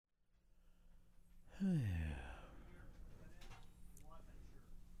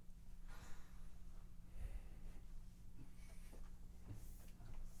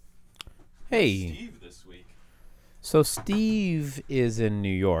Hey. Steve this week. So Steve is in New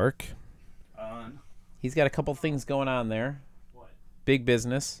York. He's got a couple things going on there. What? Big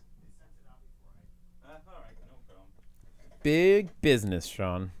business. All right, no problem. Big business,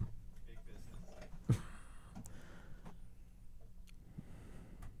 Sean. Big business.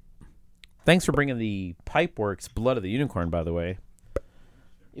 Thanks for bringing the Pipeworks Blood of the Unicorn, by the way.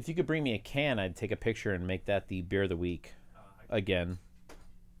 If you could bring me a can, I'd take a picture and make that the beer of the week again.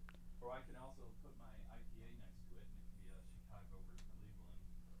 Or I can also put my IPA next to it, and it can be a Chicago versus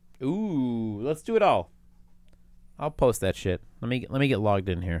Cleveland. Ooh, let's do it all. I'll post that shit. Let me get logged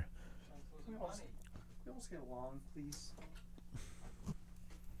in here. Can we almost get along, please?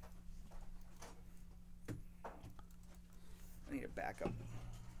 I need a backup.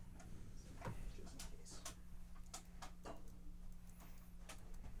 Just in case.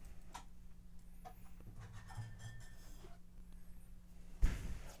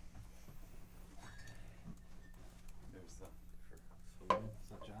 There's the for Is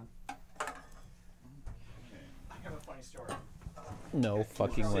that John? I have a funny story. No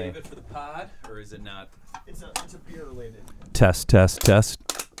fucking way. Save it for the pod, or is it not? It's a beer related. Test. Do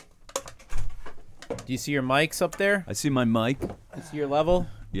you see your mics up there? I see my mic. You see your level?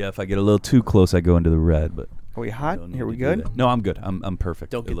 Yeah, if I get a little too close, I go into the red. But Are we hot? don't need Here we to do good? that. No, I'm good. I'm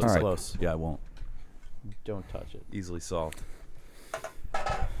perfect. Don't It get looks too like- close. Yeah, I won't. Don't touch it. Easily solved.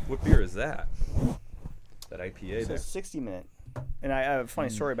 What beer is that? That IPA It's a there. 60-minute. And I have a funny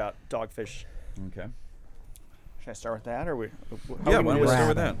story about Dogfish. Okay. Should I start with that, or Yeah, why don't we start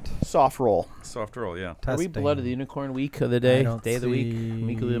with that? Soft roll? Soft roll, yeah. Are we Blood of the Unicorn week of the day? Day of the week?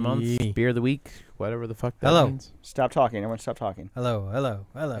 Week of the month? Beer of the week? Whatever the fuck that Hello. means. Stop talking. Everyone, stop talking. Hello.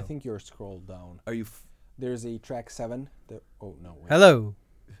 I think you're scrolled down. Are you? There's a track 7. Oh, no. Wait. Hello.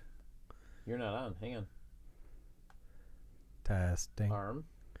 You're not on. Hang on. Testing. Arm.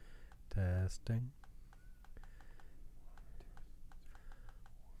 Testing.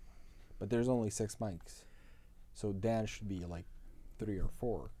 But there's only 6 mics. So Dan should be like 3 or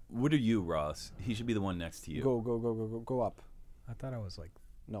 4. What are you, Ross? He should be the one next to you. Go up. I thought I was like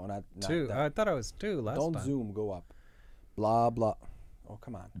No, not 2. that. I thought I was 2 last Don't time. zoom. Go up. Blah blah. Oh,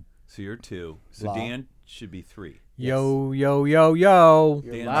 come on. So you're 2. So Blah. Dan should be 3. Yo. You're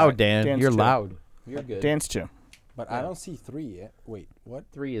Dan's loud, Dan. Dan's You're too. loud. You're good. Dance too. But I don't see 3 yet. Wait, what?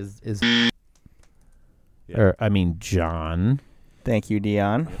 3 is Yeah. or I mean John. Thank you,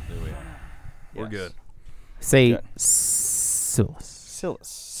 Dion. Yep, there we are. We're Yes. good. Say Good. Silas.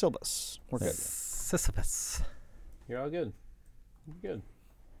 Syllabus. We're good. Sisyphus. You're all good. You're good.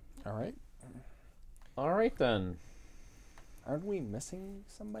 All right. All right then. Aren't we missing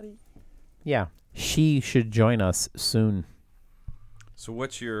somebody? Yeah. She should join us soon. So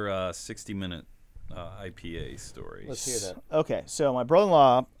what's your 60-minute IPA story? Let's hear that. Okay, so my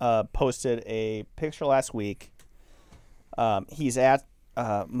brother-in-law posted a picture last week. He's at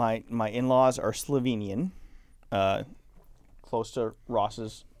my in-laws are Slovenian, close to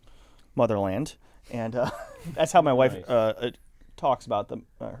Ross's motherland, and that's how my wife talks about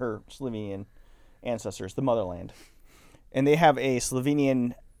her Slovenian ancestors, the motherland. And they have a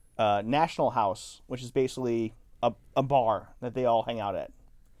Slovenian national house, which is basically a bar that they all hang out at.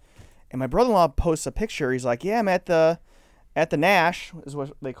 And my brother-in-law posts a picture. He's like, "Yeah, I'm at the Nash," is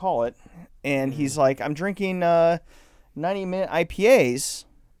what they call it. And he's like, "I'm drinking 90-minute IPAs,"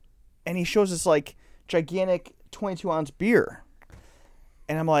 and he shows this like gigantic 22-ounce beer.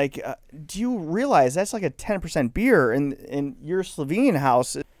 And I'm like, "Do you realize that's like a 10% beer, and your Slovenian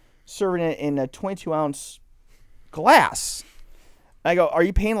house is serving it in a 22-ounce glass?" I go, "Are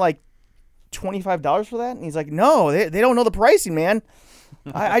you paying like $25 for that?" And he's like, "No, they don't know the pricing, man.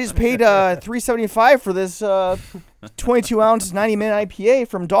 I just paid $3.75 for this 22-ounce 90-minute IPA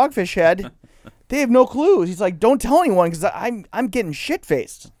from Dogfish Head. They have no clues." He's like, "Don't tell anyone because I'm getting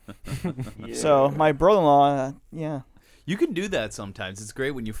shit-faced." Yeah. So my brother-in-law, yeah. You can do that sometimes. It's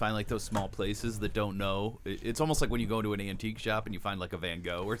great when you find like those small places that don't know. It's almost like when you go to an antique shop and you find like a Van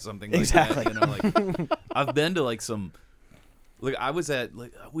Gogh or something like Exactly. that. You know, like I've been to like some. Like I was at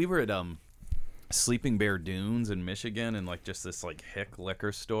like we were at Sleeping Bear Dunes in Michigan, and like just this like hick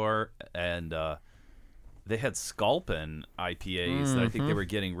liquor store, and they had Sculpin IPAs that I think they were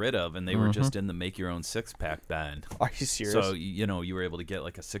getting rid of, and they were just in the make your own 6-pack bin. Are you serious? So you know you were able to get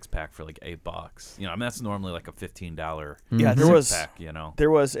like a 6-pack for like $8. You know, I mean that's normally like a $15. Yeah, there was 6-pack, you know. there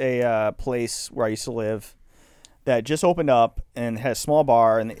was a place where I used to live that just opened up and had a small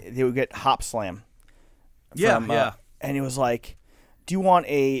bar, and they would get Hop Slam. Yeah, from, yeah. And it was like do you want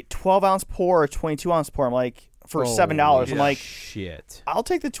a 12-ounce pour or a 22-ounce pour? I'm like, for $7. I'm like, shit. I'll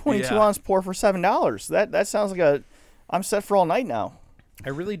take the 22-ounce pour for $7. That sounds like I'm set for all night now. I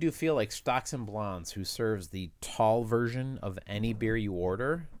really do feel like Stocks and Blondes, who serves the tall version of any beer you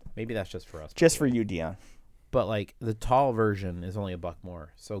order. Maybe that's just for us. Just for you, Dion. But like the tall version is only $1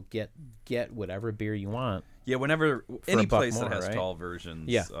 more. So get whatever beer you want. Yeah, whenever any $1 place more, that has right? tall versions.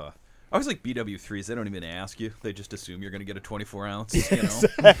 Yeah. I was like BW3s. They don't even ask you. They just assume you're going to get a 24 ounce. You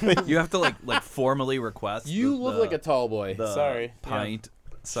know, you have to like formally request. You look like a tall boy. the Sorry. pint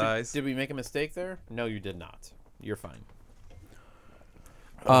size. Did we make a mistake there? No, you did not. You're fine.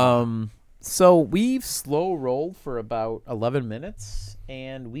 So we've slow rolled for about 11 minutes,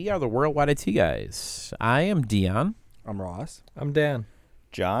 and we are the Worldwide IT guys. I am Dion. I'm Ross. I'm Dan.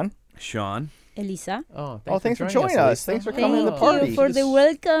 John? Sean. Elisa. Thanks for joining us. Thanks for coming to the Thank party. you for the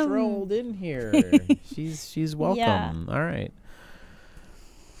welcome. Strolled in here. she's welcome. Yeah. All right.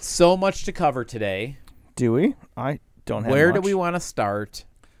 So much to cover today. Do we? I don't have Where much. do we want to start?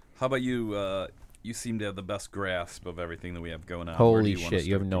 How about you? You seem to have the best grasp of everything that we have going on. Where do Holy you wanna shit,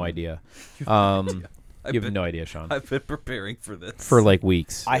 you have start no doing? idea. I've You have been- no idea, Sean. I've been preparing for this For like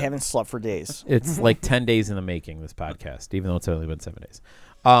weeks. I haven't slept for days. It's like 10 days in the making, this podcast, even though it's only been 7 days.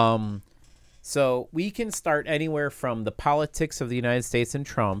 So we can start anywhere from the politics of the United States and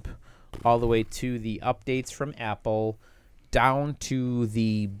Trump all the way to the updates from Apple down to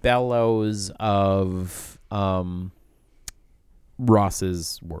the bellows of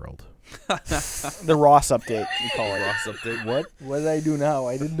Ross's world. The Ross update, we call it. Ross update. What did I do now?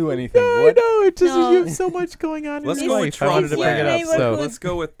 I didn't do anything. I What? know, it just No. you have so much going on Let's in go your with life. I wanted to Trump bring it up. last. So, Let's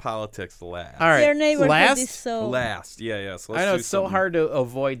go with politics last. all right, Your neighborhood last. is so. Last. Yeah. So let's I know do it's so something. hard to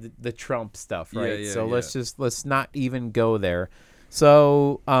avoid the Trump stuff, right? Yeah, So yeah. let's not even go there.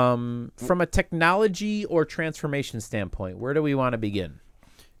 So, from a technology or transformation standpoint, where do we want to begin?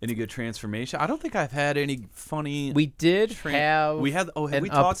 Any good transformation? I don't think I've had any funny. We did have we had. Oh, have an we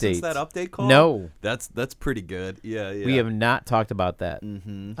talked since update. that update call? No, That's pretty good. Yeah. we have not talked about that.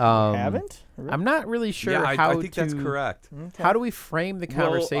 Mm-hmm. Haven't? Really? I'm not really sure Yeah, how I think to. that's correct. How do we frame the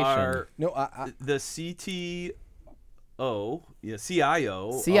conversation? Well, No, I the CTO,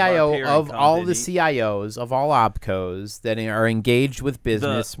 CIO, CIO of, of all the CIOs of all OpCos that are engaged with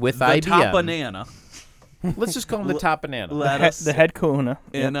business with the IBM. top banana. Let's just call him the top banana. Let us The head kahuna.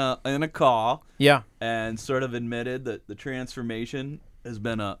 in a call Yeah. and sort of admitted that the transformation has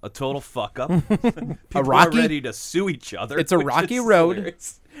been a total fuck up. People rocky- are ready to sue each other. It's a which rocky is road.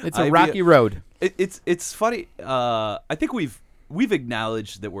 hilarious. It's a rocky road. It's funny. I think we've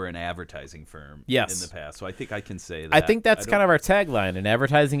acknowledged that we're an advertising firm Yes. in the past, so I think I can say that. I think that's kind of our tagline: an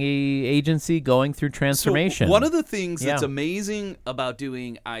advertising agency going through transformation. So one of the things that's Yeah. amazing about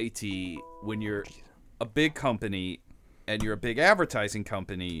doing IT when you're a big company and you're a big advertising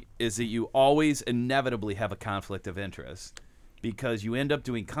company is that you always inevitably have a conflict of interest because you end up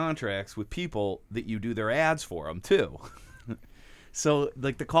doing contracts with people that you do their ads for them too. So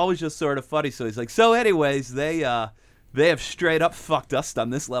like the call was just sort of funny. So he's like, so anyways, they have straight up fucked us on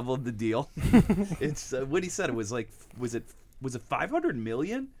this level of the deal. It's what he said. It was like, was it 500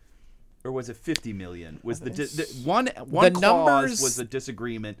 million? Or was it 50 million? Was the one clause numbers- was a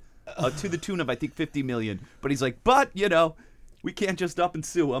disagreement to the tune of I think 50 million. But he's like, but we can't just up and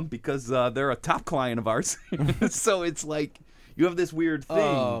sue them because they're a top client of ours. So it's like you have this weird thing.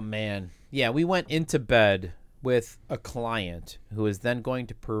 Oh man, yeah. We went into bed with a client who is then going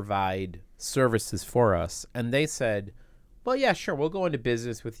to provide services for us, and they said, "Well, yeah, sure, we'll go into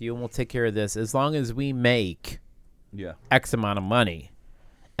business with you and we'll take care of this as long as we make Yeah. X amount of money."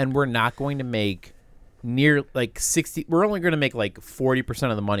 And we're not going to make near like 60. We're only going to make like 40%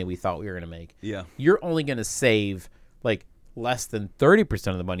 of the money we thought we were going to make. Yeah. You're only going to save like less than 30%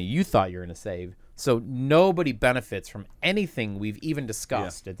 of the money you thought you were going to save. So nobody benefits from anything we've even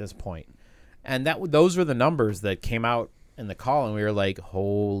discussed at this point. And those were the numbers that came out in the call, and we were like,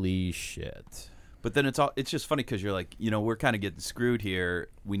 holy shit. But then it's just funny because you're like, we're kind of getting screwed here.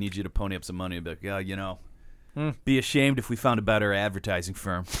 We need you to pony up some money. But yeah, be ashamed if we found a better advertising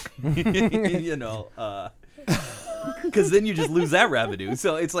firm. Because then you just lose that revenue.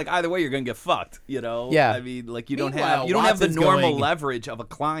 So it's like either way you're gonna get fucked. Yeah. I mean, like you don't Meanwhile, have the Watson's normal going- leverage of a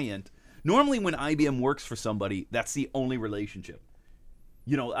client. Normally, when IBM works for somebody, that's the only relationship.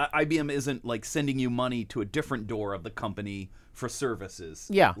 IBM isn't like sending you money to a different door of the company for services.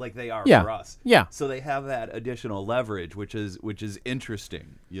 Yeah. Like they are Yeah. for us. Yeah. So they have that additional leverage, which is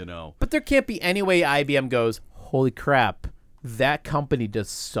interesting. But there can't be any way IBM goes, holy crap, that company does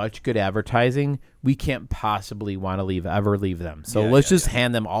such good advertising. We can't possibly want to ever leave them. So let's just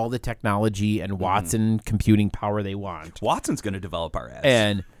hand them all the technology and Watson computing power they want. Watson's going to develop our ads.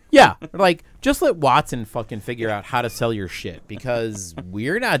 And yeah, like just let Watson fucking figure out how to sell your shit because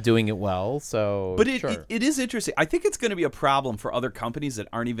we're not doing it well. So, but sure. it is interesting. I think it's going to be a problem for other companies that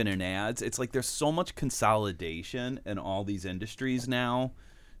aren't even in ads. It's like there's so much consolidation in all these industries now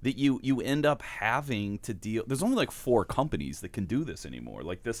that you end up having to deal. There's only like 4 companies that can do this anymore,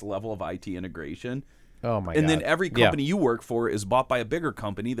 like this level of IT integration. Oh my god! And then every company you work for is bought by a bigger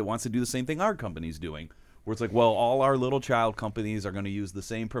company that wants to do the same thing our company's doing. Where it's like, well, all our little child companies are going to use the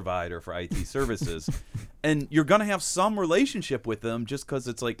same provider for IT services, and you're going to have some relationship with them just because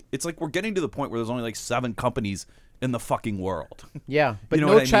it's like we're getting to the point where there's only like 7 companies in the fucking world. Yeah, but You know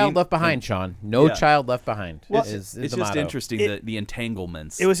no what I child mean? left behind, Sean. No child left behind. Well, is It's the just motto. interesting the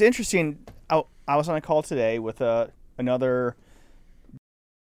entanglements. It was interesting. I was on a call today with another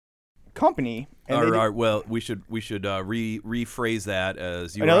company. And well, we should rephrase that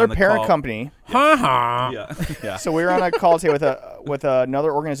as you another were on the parent call. company. Ha ha. Yeah. So we were on a call today with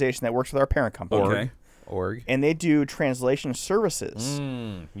another organization that works with our parent company. Okay. Org. And they do translation services.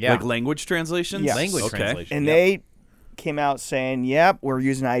 Yeah. Like language translations. Yes. Language Okay. translation. And Yep. they came out saying, "Yep, we're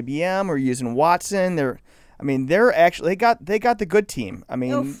using IBM, we're using Watson." They're actually they got the good team. I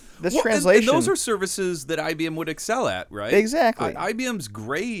mean, this Well, translation. and those are services that IBM would excel at, right? Exactly. IBM's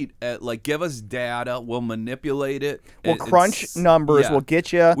great at like give us data, we'll manipulate it. We'll crunch numbers. We'll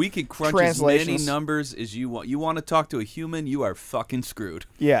get you. We can crunch as many translations. numbers as you want. You want to talk to a human, you are fucking screwed.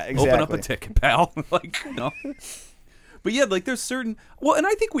 Yeah, exactly. Open up a ticket, pal. Like, you know. But yeah, like there's certain. Well, and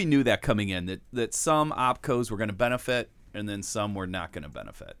I think we knew that coming in that some opcos were going to benefit, and then some were not going to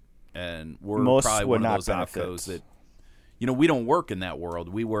benefit. And we're Most probably would one of not those benefit. opcos that, you know, we don't work in that world.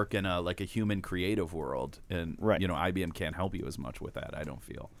 We work in a human creative world, and Right. you know, IBM can't help you as much with that. I don't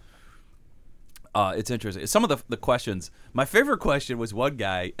feel. It's interesting. Some of the questions. My favorite question was one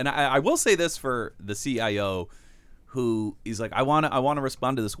guy, and I will say this for the CIO, who he's like, I want to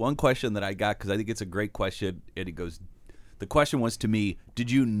respond to this one question that I got because I think it's a great question, and he goes, the question was to me,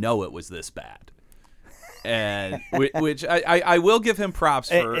 did you know it was this bad? And which I will give him props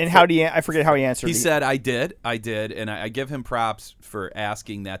for. And how do you? I forget how he answered. He said, I did, and I give him props for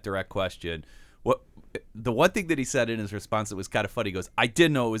asking that direct question. The one thing that he said in his response that was kind of funny, he goes, I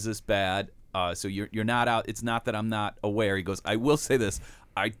did know it was this bad, so you're not out. It's not that I'm not aware. He goes, I will say this,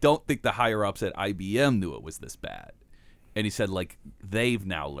 I don't think the higher-ups at IBM knew it was this bad. And he said, like, they've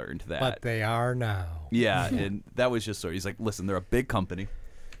now learned that. But they are now. Yeah, and that was just sort of, he's like, listen, they're a big company.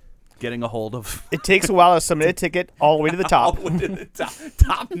 Getting a hold of It takes a while to submit a ticket all the way to the top. all the way to the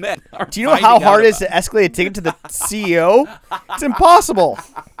top men. Are Do you know how finding hard out it is to escalate a ticket to the CEO? It's impossible.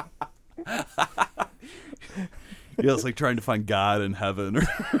 Yeah, it's like trying to find God in heaven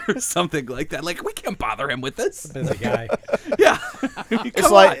or something like that. Like, we can't bother him with this. Busy guy. Yeah.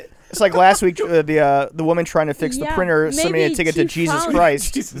 It's like last week the woman trying to fix the Yeah, printer submitting a maybe ticket to she Jesus found-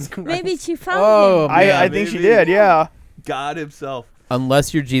 Christ. Jesus Christ. Maybe she found Oh, him. I think she maybe. did. Yeah. God himself.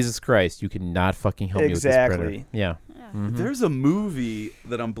 Unless you're Jesus Christ, you cannot fucking help me with this printer. Exactly. Yeah. There's a movie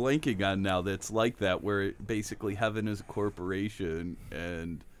that I'm blanking on now that's like that, where basically heaven is a corporation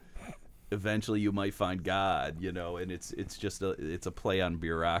and eventually you might find God, you know, and it's just a play on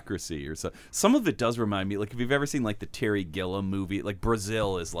bureaucracy or so. Some of it does remind me, like, if you've ever seen like the Terry Gilliam movie, like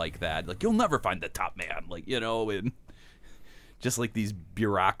Brazil is like that. Like, you'll never find the top man, like, you know, and just like these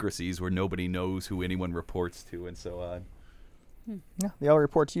bureaucracies where nobody knows who anyone reports to and so on. Yeah. They all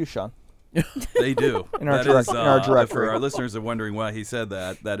report to you, Sean. They do. In our That direct- is, in our For directory. our listeners are wondering why he said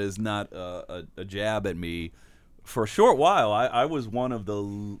that, that is not a jab at me. For a short while, I was one of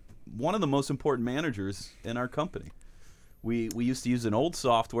the most important managers in our company. We used to use an old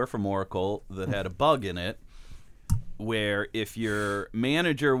software from Oracle that had a bug in it, where if your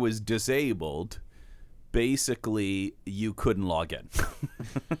manager was disabled, basically you couldn't log in.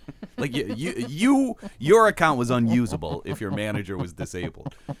 Like your account was unusable if your manager was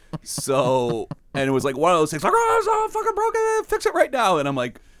disabled. So, and it was like one of those things like, oh, it's all fucking broken, fix it right now. And I'm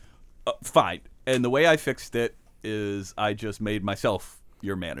like, fine. And the way I fixed it is I just made myself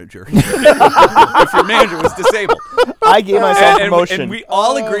your manager. If your manager was disabled. I gave myself promotion. And we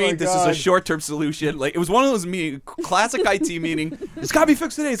all Oh agreed my this is a God. short-term solution. Like, it was one of those classic IT meeting. It's got to be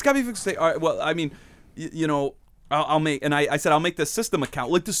fixed today. It's got to be fixed today. All right, well, I mean, you know, I'll make, and I said I'll make the system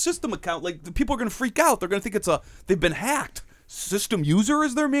account. Like, the system account, like, the people are going to freak out. They're going to think they've been hacked. System user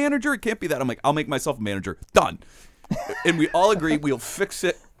is their manager? It can't be that. I'm like, I'll make myself a manager. Done. And we all agree we'll fix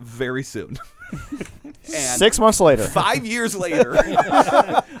it very soon. And 6 months later. 5 years later,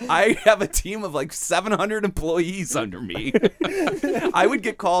 I have a team of like 700 employees under me. I would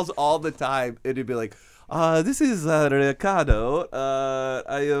get calls all the time. It'd be like, this is Ricardo.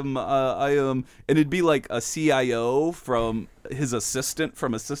 I am, and it'd be like a CIO from his assistant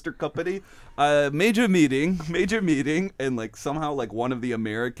from a sister company. Major meeting, and like somehow like one of the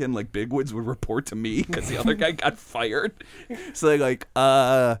American like bigwigs would report to me because the other guy got fired. So they're like,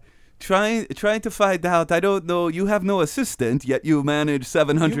 trying to find out. I don't know. You have no assistant, yet you manage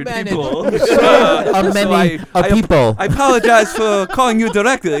 700 manage people. people. I apologize for calling you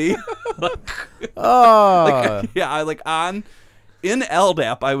directly. Oh. In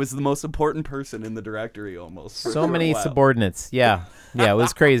LDAP, I was the most important person in the directory almost. So many subordinates. Yeah. Yeah, it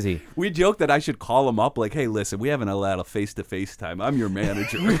was crazy. We joked that I should call him up like, hey, listen, we haven't allowed a face-to-face time. I'm your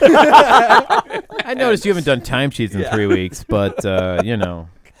manager. I noticed you haven't done timesheets in 3 weeks, but,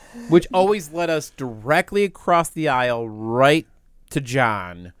 which always led us directly across the aisle right to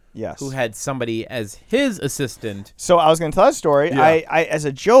John, Yes. who had somebody as his assistant. So I was going to tell a story. Yeah. I as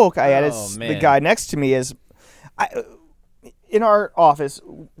a joke, I added the man. guy next to me in our office.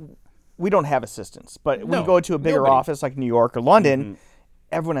 We don't have assistants, but when No, you go to a bigger nobody. office like New York or London,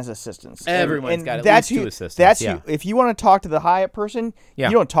 everyone has assistants. Everyone's got at that's least two who- assistants, That's yeah. who, if you want to talk to the high-up person, Yeah.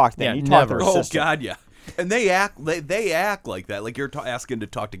 you don't talk to them. Yeah, you talk to never. their Oh, assistant. God, yeah. And they act like that, like you're asking to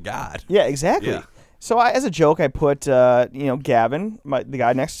talk to God. Yeah, exactly. Yeah. So as a joke, I put Gavin, the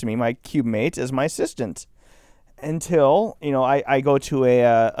guy next to me, my cube mate, as my assistant. Until I go to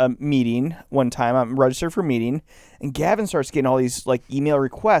a meeting one time. I'm registered for a meeting, and Gavin starts getting all these like email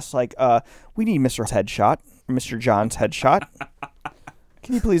requests, like we need Mr. John's headshot.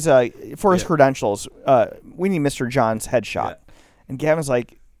 Can you please for his credentials? We need Mr. John's headshot. Yeah. And Gavin's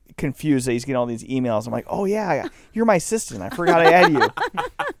like confused that he's getting all these emails. I'm like, oh yeah, you're my assistant. I forgot I had you.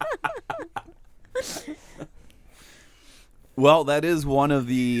 Well, that is one of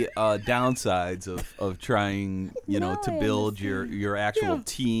the downsides of trying, to build your actual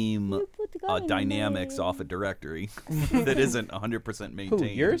team dynamics off a directory that isn't 100%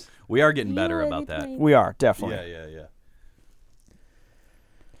 maintained. Yours? We are getting better about that. We are definitely. Yeah.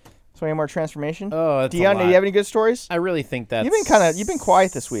 So any more transformation? Oh, that's a Dion, do lot. you have any good stories? I really think that's... You've been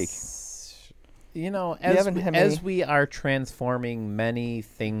quiet this week. As many- we are transforming, many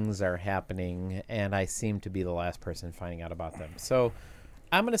things are happening, and I seem to be the last person finding out about them. So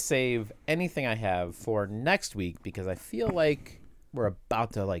I'm going to save anything I have for next week because I feel like we're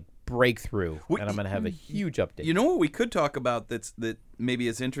about to break through, and I'm going to have a huge update. You know what we could talk about that maybe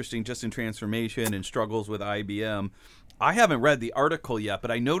is interesting just in transformation and struggles with IBM? I haven't read the article yet,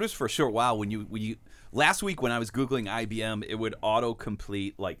 but I noticed for a short while when you last week when I was Googling IBM, it would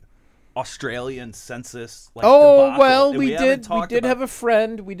autocomplete Australian census. Well, we haven't did talked have about- a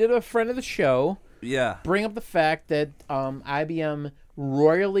friend. We did a friend of the show Yeah. bring up the fact that IBM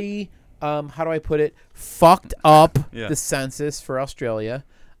royally, how do I put it, fucked up Yeah. the census for Australia.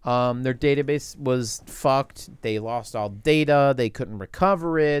 Their database was fucked. They lost all data. They couldn't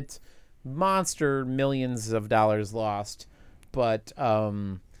recover it. Monster millions of dollars lost. But a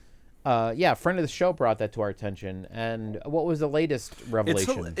friend of the show brought that to our attention. And what was the latest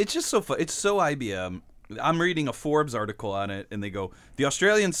revelation? It's just so fun. It's so IBM. I'm reading a Forbes article on it, and they go, the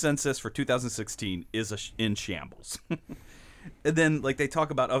Australian census for 2016 is in shambles. And then they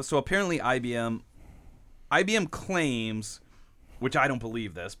talk about, so apparently IBM claims, which I don't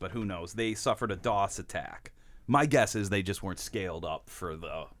believe this, but who knows, they suffered a DOS attack. My guess is they just weren't scaled up for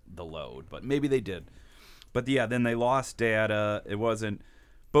the load, but maybe they did. But yeah, then they lost data. It wasn't.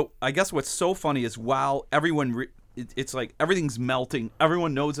 But I guess what's so funny is while everyone, it's like everything's melting.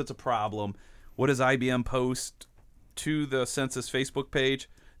 Everyone knows it's a problem. What does IBM post to the census Facebook page?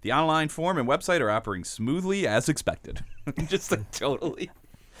 The online form and website are operating smoothly as expected. Just totally.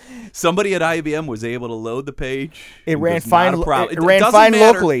 Somebody at IBM was able to load the page. It ran was fine. not a problem. It ran doesn't fine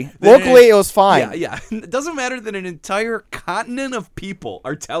matter locally. that Locally, it was fine. Yeah. It doesn't matter that an entire continent of people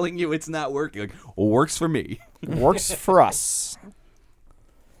are telling you it's not working. Works for me. Works for us.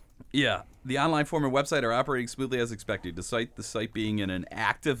 Yeah. The online form and website are operating smoothly as expected, despite the site being in an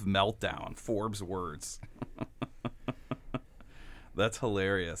active meltdown. Forbes words. That's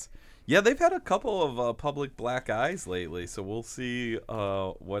hilarious. Yeah, they've had a couple of public black eyes lately, so we'll see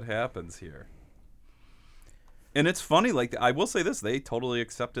what happens here. And it's funny, I will say this, they totally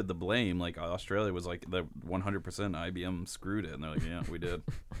accepted the blame. Australia was the 100% IBM screwed it, and they're like, yeah, we did.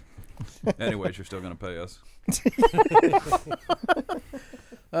 Anyways, you're still going to pay us.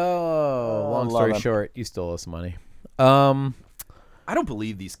 Long love story it. short, you still owe us money. I don't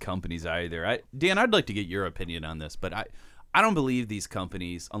believe these companies either. Dan, I'd like to get your opinion on this, but I don't believe these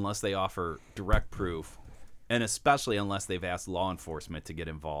companies unless they offer direct proof, and especially unless they've asked law enforcement to get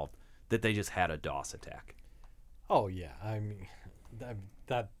involved, that they just had a DOS attack. Oh yeah, I mean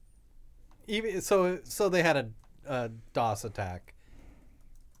that even so they had a DOS attack.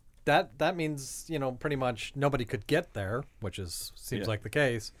 That means pretty much nobody could get there, which seems like the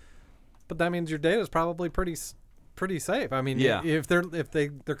case. But that means your data is probably pretty safe. I mean, if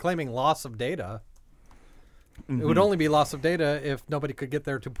they're claiming loss of data, it would only be loss of data if nobody could get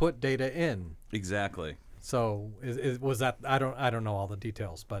there to put data in. Exactly. So was that? I don't know all the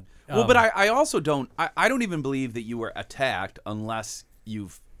details, but well, but I also don't. I don't even believe that you were attacked unless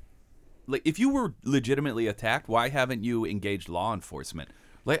you've, like, if you were legitimately attacked, why haven't you engaged law enforcement?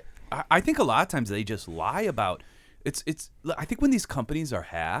 Like, I think a lot of times they just lie about it's. I think when these companies are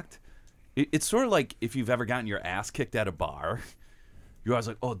hacked, it's sort of like if you've ever gotten your ass kicked at a bar, you're always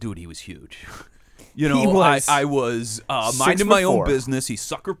like, oh, dude, he was huge. I was minding my own business. He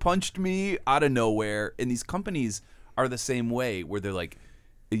sucker punched me out of nowhere. And these companies are the same way, where they're like,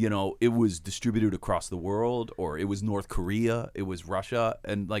 it was distributed across the world, or it was North Korea, it was Russia.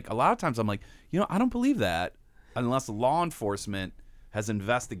 And like a lot of times I'm like, I don't believe that unless law enforcement has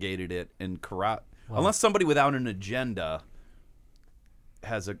investigated it and unless somebody without an agenda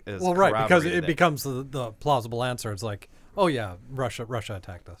has right, because it becomes the plausible answer. It's like, oh yeah, Russia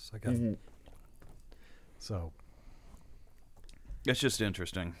attacked us again. Mm-hmm. So it's just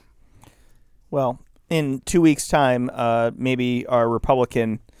interesting. Well, in 2 weeks' time, maybe our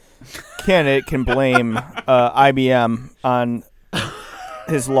Republican candidate can blame IBM on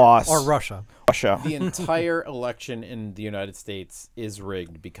his loss. Or Russia. The entire election in the United States is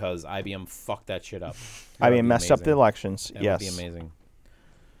rigged because IBM fucked that shit up. IBM messed up the elections. That yes. would be amazing.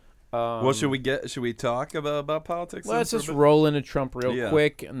 Well, should we talk about politics? Let's just roll into Trump real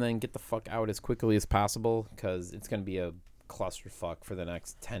quick and then get the fuck out as quickly as possible, because it's going to be a clusterfuck for the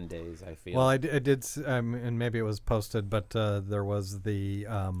next 10 days, I feel. Well, I did, and maybe it was posted, but there was the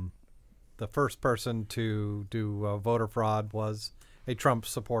first person to do voter fraud was a Trump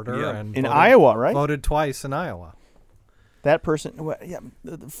supporter, and in Iowa, right? Voted twice in Iowa. That person,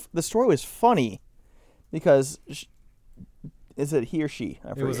 the story was funny because. Is it he or she?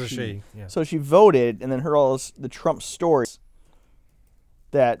 It was a she. Yeah. So she voted, and then heard all the Trump stories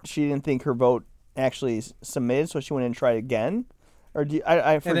that she didn't think her vote actually submitted, so she went in and tried again. Or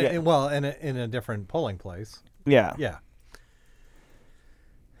I forget. In a different polling place. Yeah. Yeah.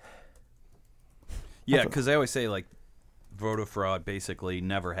 Yeah, because they always say, like, voter fraud basically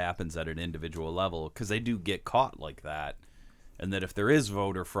never happens at an individual level, because they do get caught like that, and that if there is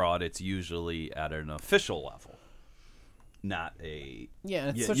voter fraud, it's usually at an official level. Not a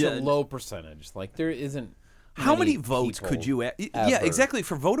it's such a low percentage. Like, there isn't. How many votes could you? Yeah, exactly.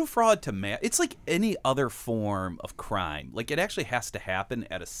 For voter fraud to it's like any other form of crime. Like, it actually has to happen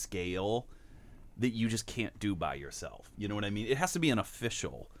at a scale that you just can't do by yourself. You know what I mean? It has to be an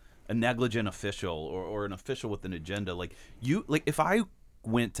official, a negligent official, or an official with an agenda. Like if I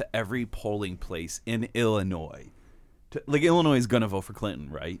went to every polling place in Illinois, Illinois is gonna vote for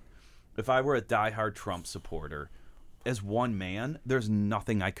Clinton, right? If I were a diehard Trump supporter, as one man, there's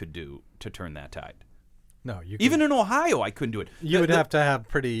nothing I could do to turn that tide. No, even in Ohio, I couldn't do it. You would have to have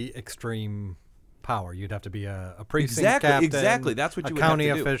pretty extreme power. You'd have to be a precinct captain. Exactly. That's what you would have to do.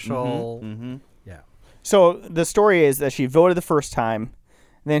 A county official. Mm-hmm. Yeah. So the story is that she voted the first time,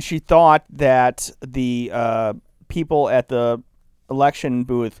 and then she thought that the people at the election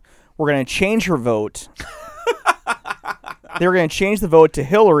booth were going to change her vote. They were going to change the vote to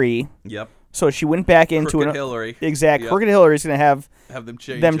Hillary. Yep. So she went back into Crooked Hillary. Exact. Yep. Crooked Hillary is going to have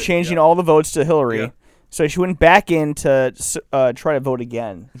them changing all the votes to Hillary. Yep. So she went back in to try to vote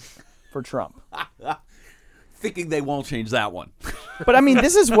again for Trump. Thinking they won't change that one. But I mean,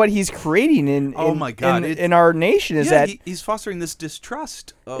 this is what he's creating in our nation is that he's fostering this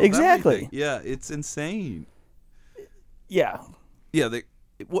distrust of exactly. Everything. Yeah, it's insane. Yeah. Yeah,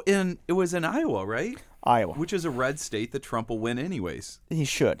 it was in Iowa, right? Iowa. Which is a red state that Trump will win anyways. He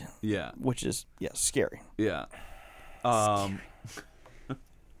should. Yeah. Which is, scary. Yeah.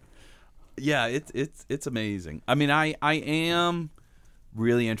 Yeah, it's amazing. I mean, I am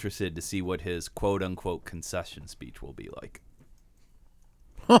really interested to see what his quote-unquote concession speech will be like.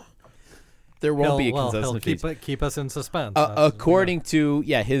 There won't be a concession speech. Keep us in suspense. According to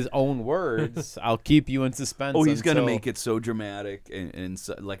his own words, I'll keep you in suspense. Oh, he's going to make it so dramatic and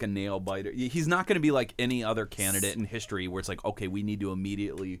so, like a nail biter. He's not going to be like any other candidate in history where it's like, okay, we need to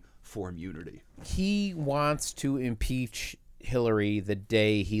immediately form unity. He wants to impeach Hillary the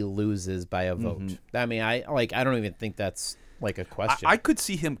day he loses by a vote. Mm-hmm. I mean, I don't even think that's like a question. I could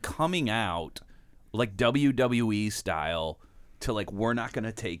see him coming out like WWE style, to like "We're Not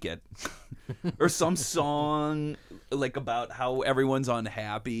Gonna Take It," or some song like about how everyone's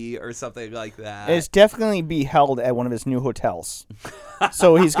unhappy or something like that. It's definitely be held at one of his new hotels.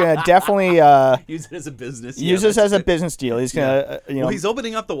 So he's gonna definitely use it as a business. use this as a business deal. He's gonna Well, he's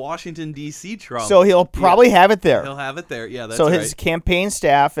opening up the Washington D.C. Trump, so he'll probably have it there. He'll have it there. Yeah, that's so right. his campaign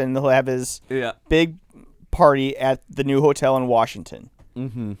staff, and he'll have his big party at the new hotel in Washington.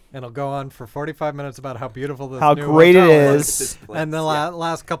 And it'll go on for 45 minutes about how beautiful this How new great it hotel is. And the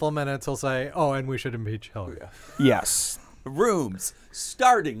last couple of minutes he'll say, "Oh, and we should impeach Hillary." Yes. Rooms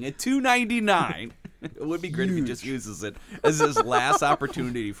starting at $299. It would be great if he just uses it as his last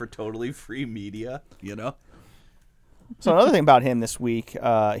opportunity for totally free media. You know. So another thing about him this week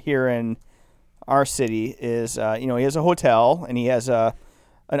here in our city is, he has a hotel and he has an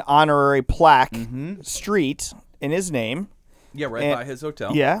honorary plaque street in his name. Yeah, right by his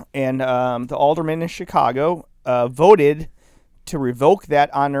hotel. Yeah, and the alderman in Chicago voted to revoke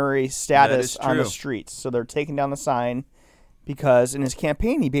that honorary status on the streets. So they're taking down the sign because in his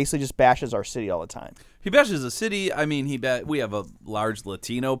campaign, he basically just bashes our city all the time. He bashes the city. I mean, we have a large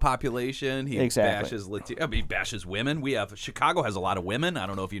Latino population. He bashes he bashes women. Chicago has a lot of women. I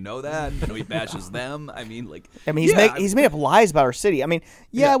don't know if you know that. He bashes them. I mean, he's made up lies about our city. I mean,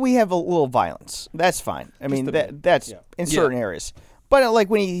 we have a little violence. That's fine. I mean, that's in certain areas. But like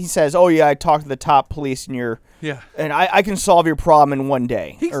when he says, "Oh yeah, I talked to the top police in your and I can solve your problem in one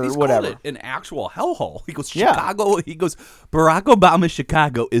day," he's whatever. Called it an actual hellhole. He goes, Chicago. He goes, Barack Obama's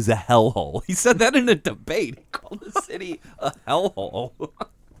Chicago is a hellhole. He said that in a debate. He called the city a hellhole.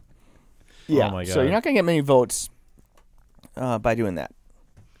 Yeah. Oh my God. So you're not gonna get many votes by doing that.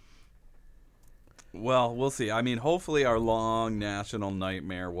 Well, we'll see. I mean, hopefully our long national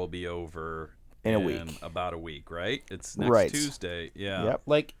nightmare will be over in a week. About a week, right? It's next Tuesday. Yeah. Yep.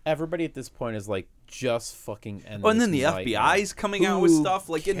 Like everybody at this point is like just fucking ending. Oh, and then the FBI's coming out with stuff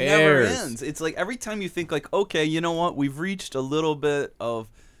like it never ends. It's like every time you think like, okay, you know what? We've reached a little bit of,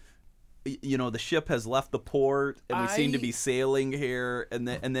 the ship has left the port and we seem to be sailing here, and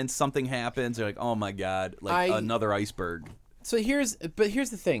then something happens. You're like, oh my God, another iceberg. So here's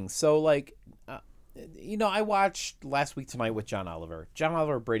the thing. So like, I watched Last Week Tonight with John Oliver. John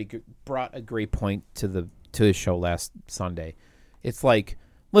Oliver brought a great point to his show last Sunday. It's like,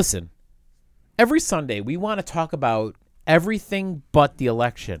 listen, every Sunday we want to talk about everything but the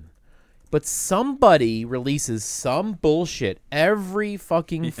election. But somebody releases some bullshit every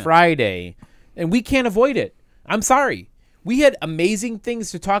fucking Friday, and we can't avoid it. I'm sorry. We had amazing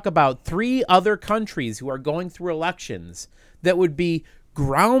things to talk about. 3 other countries who are going through elections that would be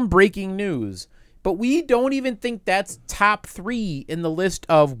groundbreaking news. But we don't even think that's top 3 in the list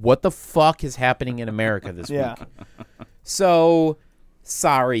of what the fuck is happening in America this week. So,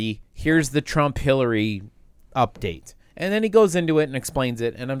 sorry, here's the Trump-Hillary update. And then he goes into it and explains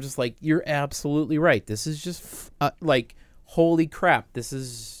it, and I'm just like, you're absolutely right. This is just, holy crap, this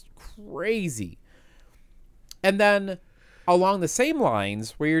is crazy. And then, along the same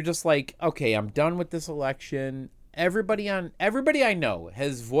lines, where you're just like, okay, I'm done with this election. Everybody I know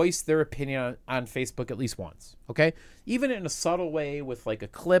has voiced their opinion on Facebook at least once, okay? Even in a subtle way with like a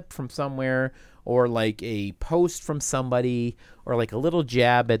clip from somewhere or like a post from somebody or like a little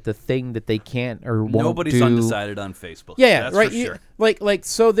jab at the thing that they can't or won't Nobody's do. undecided on Facebook. Yeah, that's right. for sure. Like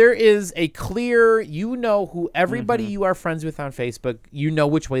so there is a clear, who everybody you are friends with on Facebook,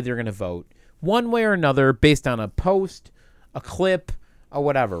 which way they're going to vote. One way or another based on a post, a clip, or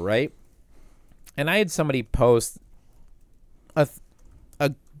whatever, right? And I had somebody post a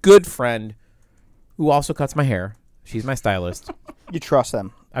good friend who also cuts my hair. She's my stylist. You trust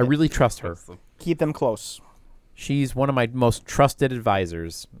them. I really trust her. Keep them close. She's one of my most trusted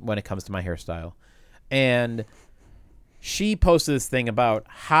advisors when it comes to my hairstyle. And she posted this thing about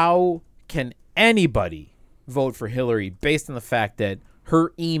how can anybody vote for Hillary based on the fact that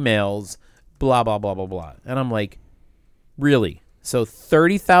her emails, blah, blah, blah, blah, blah. And I'm like, really? So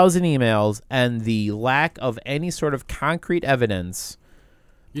 30,000 emails and the lack of any sort of concrete evidence.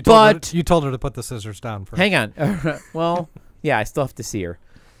 You told her to put the scissors down first. Hang on. Well, yeah, I still have to see her.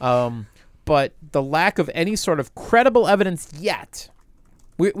 But the lack of any sort of credible evidence yet.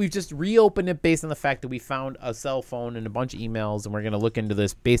 We've just reopened it based on the fact that we found a cell phone and a bunch of emails, and we're going to look into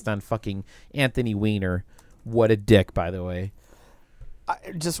this based on fucking Anthony Weiner. What a dick, by the way.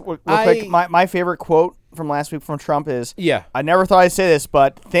 Real quick, my favorite quote from last week from Trump is, yeah, I never thought I'd say this,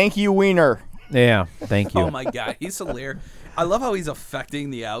 but thank you, Weiner. Yeah, thank you. Oh, my God. He's hilarious. I love how he's affecting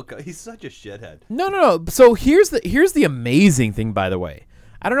the outcome. He's such a shithead. No. So here's the amazing thing, by the way.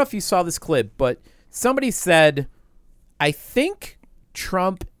 I don't know if you saw this clip, but somebody said, I think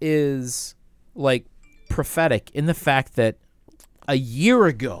Trump is like prophetic in the fact that a year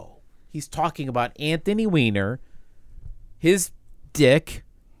ago he's talking about Anthony Weiner, his dick,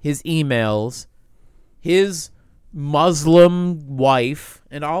 his emails, his Muslim wife,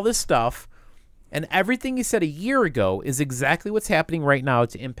 and all this stuff. And everything he said a year ago is exactly what's happening right now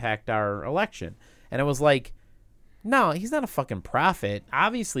to impact our election. And it was like, no, he's not a fucking prophet.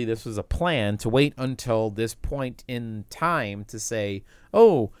 Obviously, this was a plan to wait until this point in time to say,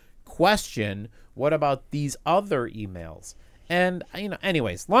 oh, question, what about these other emails? And,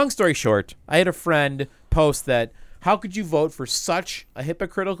 anyways, long story short, I had a friend post that, how could you vote for such a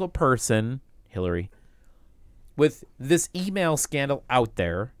hypocritical person, Hillary, with this email scandal out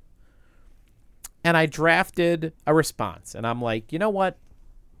there? And I drafted a response. And I'm like, you know what?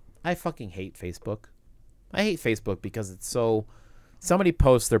 I fucking hate Facebook. I hate Facebook because it's so... Somebody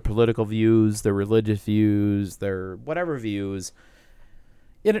posts their political views, their religious views, their whatever views.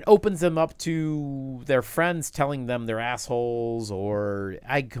 And it opens them up to their friends telling them they're assholes or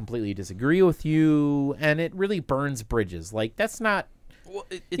I completely disagree with you. And it really burns bridges. Like, that's not... Well,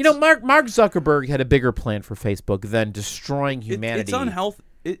 Mark Zuckerberg had a bigger plan for Facebook than destroying humanity. It's unhealthy.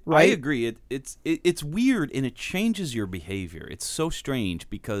 Right? I agree. It's weird and it changes your behavior. It's so strange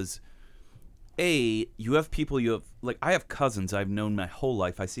because, you have people I have cousins I've known my whole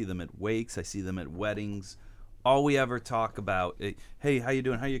life. I see them at wakes. I see them at weddings. All we ever talk about, hey, how you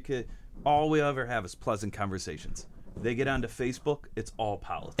doing? How your kid? All we ever have is pleasant conversations. They get onto Facebook, it's all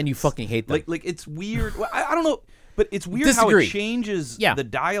politics. And you fucking hate them. Like it's weird. Well, I don't know. But it's weird Disagree. how it changes the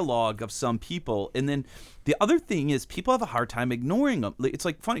dialogue of some people. And then the other thing is people have a hard time ignoring them. It's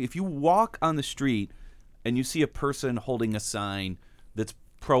like funny. If you walk on the street and you see a person holding a sign that's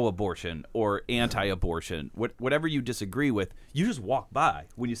pro-abortion or anti-abortion, whatever you disagree with, you just walk by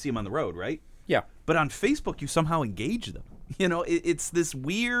when you see them on the road, right? Yeah. But on Facebook, you somehow engage them. It's this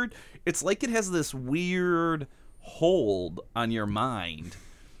weird... It's like it has this weird hold on your mind.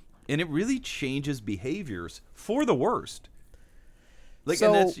 And it really changes behaviors for the worst.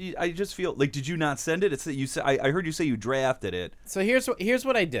 So, and I just feel like, did you not send it? I heard you say you drafted it. So here's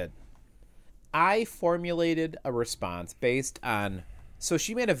what I did. I formulated a response based on. So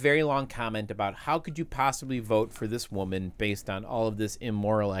she made a very long comment about how could you possibly vote for this woman based on all of this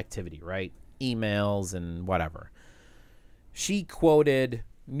immoral activity, right? Emails and whatever. She quoted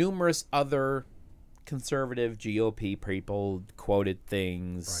numerous other conservative GOP people quoted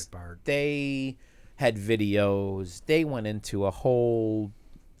things. Breitbart. They had videos. They went into a whole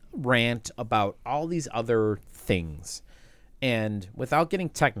rant about all these other things. And without getting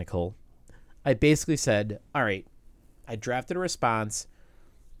technical, I basically said, all right, I drafted a response.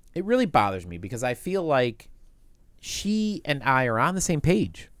 It really bothers me because I feel like she and I are on the same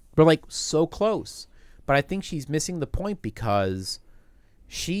page. We're like so close. But I think she's missing the point because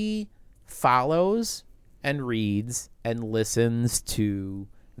she follows and reads and listens to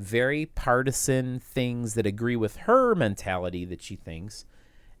very partisan things that agree with her mentality that she thinks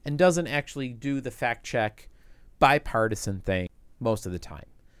and doesn't actually do the fact check bipartisan thing most of the time.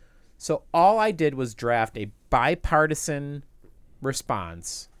 So all I did was draft a bipartisan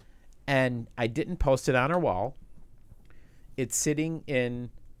response and I didn't post it on our wall. It's sitting in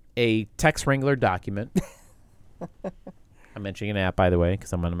a text wrangler document. I'm mentioning an app, by the way,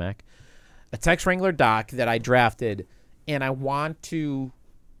 because I'm on a Mac. A text wrangler doc that I drafted, and I want to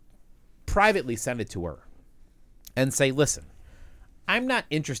privately send it to her and say, listen, I'm not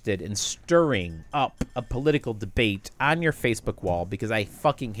interested in stirring up a political debate on your Facebook wall because I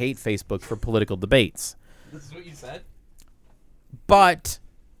fucking hate Facebook for political debates. This is what you said? But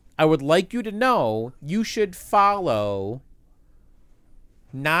I would like you to know you should follow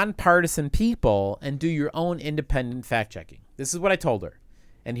nonpartisan people and do your own independent fact-checking. This is what I told her.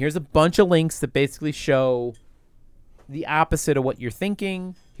 And here's a bunch of links that basically show the opposite of what you're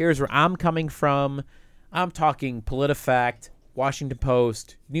thinking. Here's where I'm coming from. I'm talking PolitiFact, Washington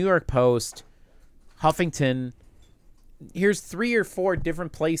Post, New York Post, Huffington. Here's 3 or 4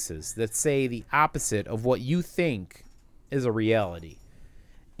 different places that say the opposite of what you think is a reality.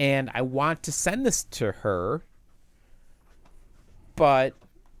 And I want to send this to her, but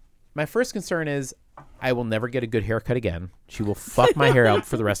my first concern is I will never get a good haircut again. She will fuck my hair up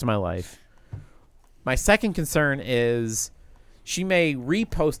for the rest of my life. My second concern is she may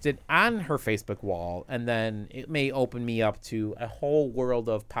repost it on her Facebook wall, and then it may open me up to a whole world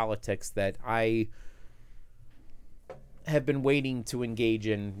of politics that I have been waiting to engage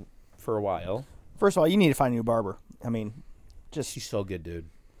in for a while. First of all, you need to find a new barber. I mean, She's so good, dude.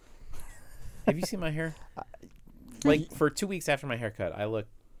 Have you seen my hair? Like, for 2 weeks after my haircut, I look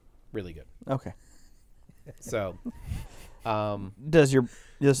really good. okay. So, Does your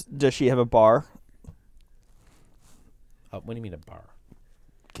Does she have a bar? What do you mean a bar?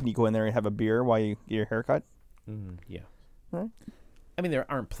 Can you go in there and have a beer while you get your haircut? Yeah. Right. I mean, there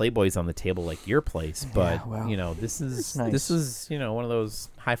aren't Playboys on the table like your place, but well, this is nice. this is one of those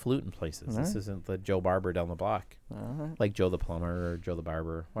highfalutin places. This right. isn't the Joe Barber down the block, right. like Joe the Plumber or Joe the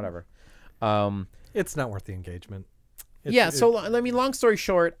Barber, whatever. It's not worth the engagement. Long story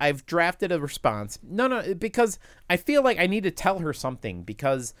short, I've drafted a response. No, because I feel like I need to tell her something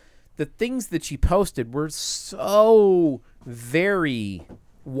because the things that she posted were so very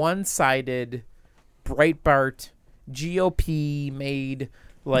one-sided, Breitbart, GOP made.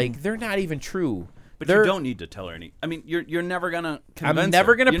 Like they're not even true. But you don't need to tell her any. I mean, you're never gonna convince her. I'm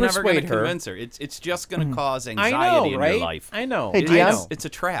never gonna You're never persuade gonna her. convince her. It's just gonna cause I anxiety know, in right? your life. I know. Hey, I Dion? know. It's a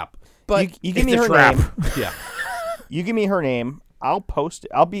trap. But you give me it's a her trap. name. Yeah. You give me her name. I'll post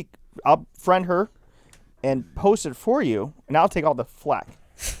it. I'll friend her, and post it for you, and I'll take all the flack.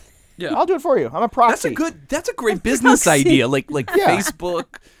 Yeah. I'll do it for you. I'm a proxy. That's a great business idea. Like Yeah.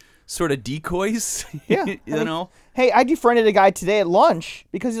 Facebook sort of decoys. Yeah. you know? Hey, I defriended a guy today at lunch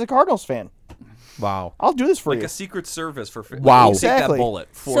because he's a Cardinals fan. Wow. I'll do this for Like you. a Secret Service for Wow. We'll take that Exactly. bullet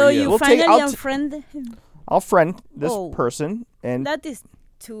for So you. you We'll take- finally I'll t- unfriend him. I'll friend this Oh. person, and That is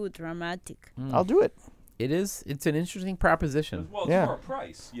too dramatic. I'll do it. It is. It's an interesting proposition. Well, Yeah. for a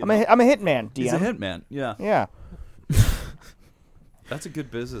price. I'm a hitman, He's a Dion. hitman. Yeah. Yeah. That's a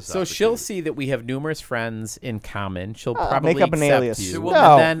good business. So she'll opportunity. see that we have numerous friends in common. She'll Make probably up an accept alias. you. She won't-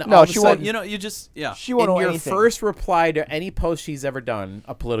 No, And then no, all of a she sudden, won't. You know, you just She won't in know your anything. first reply to any post she's ever done,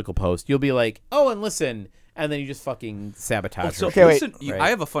 a political post, you'll be like, "Oh, and listen," and then you just fucking sabotage So her. Okay, wait. listen, Right. I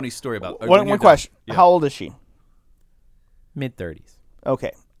have a funny story about. One question. Yeah. How old is she? Mid-30s,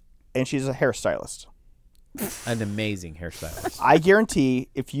 Okay. And she's a hairstylist. an amazing hairstylist. I guarantee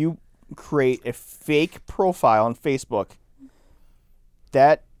if you create a fake profile on Facebook,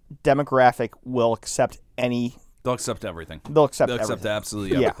 that demographic will accept any. They'll accept everything. They'll accept They'll accept everything.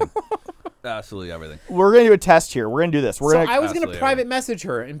 absolutely Yeah. everything. Absolutely everything. We're gonna do a test here. We're gonna do this. We're So gonna. I was going to Absolutely. private message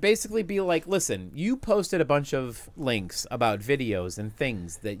her and basically be like, "Listen, you posted a bunch of links about videos and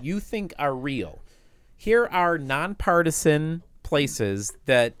things that you think are real. Here are nonpartisan places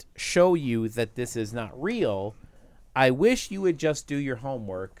that show you that this is not real. I wish you would just do your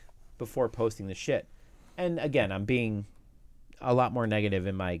homework before posting the shit." And again, I'm being a lot more negative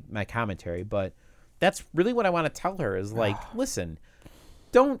in my commentary, but that's really what I want to tell her is like, listen,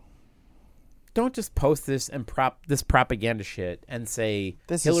 don't just post this and this propaganda shit and say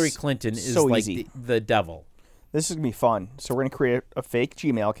This Hillary is Clinton is so like easy. the devil. This is gonna be fun. So we're gonna create a fake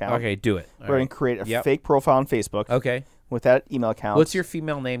Gmail account. Okay, do it. All We're right. gonna create a Yep. fake profile on Facebook Okay. with that email account. What's your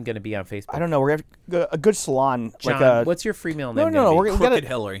female name going to be on Facebook? I don't know. We're gonna have a good salon. John, like a. what's your female No, name? no, no. gonna We're be? gonna Crooked get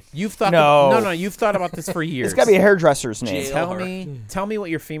Hillary. You've thought No. no, you've thought about this for years. It's gotta be a hairdresser's name. Jail. Tell me what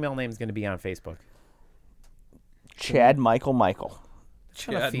your female name is going to be on Facebook. Chad Michael. What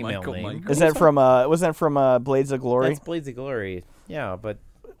kind of Chad female Michael name? Michael. Is that from? Was that from Blades of Glory? That's Blades of Glory. Yeah, but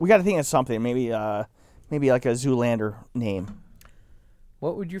We got to think of something. Maybe like a Zoolander name.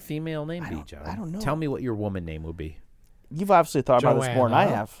 what would your female name be, don't- John? I don't know. Tell me what your woman name would be. You've obviously thought about this more than I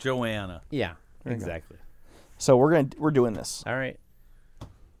Joanna. have. Joanna. Yeah, you go. exactly. So we're doing this. All right.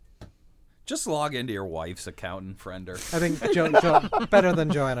 Just log into your wife's account and friend her. I think better than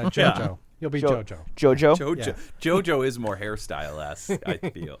Joanna. JoJo. You'll be Jo- JoJo. Jojo. Jojo. Yeah. Jojo is more hairstyle-esque, I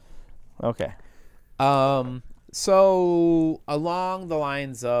feel. Okay. So along the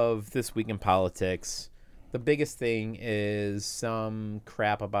lines of This Week in Politics, the biggest thing is some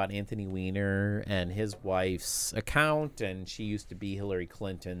crap about Anthony Weiner and his wife's account, and she used to be Hillary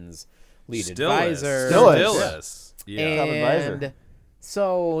Clinton's lead advisor. Still is. Still is. Yeah. Top advisor. And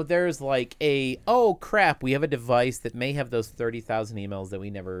so there's like oh crap, we have a device that may have those 30,000 emails that we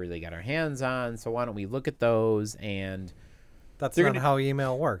never really got our hands on. So why don't we look at those? And That's They're not gonna- how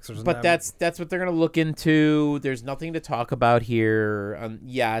email works. but that's what they're gonna look into. There's nothing to talk about here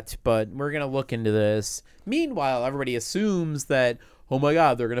yet, but we're gonna look into this. Meanwhile, everybody assumes that, oh my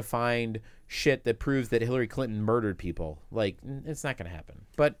God, they're gonna find shit that proves that Hillary Clinton murdered people. Like, it's not gonna happen.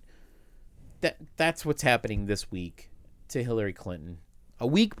 But that's what's happening this week to Hillary Clinton. A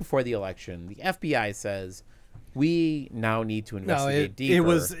week before the election, the FBI says we now need to no. investigate It deeper.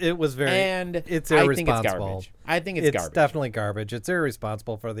 it was very. and it's I think it's irresponsible. garbage. I think it's garbage. definitely garbage. It's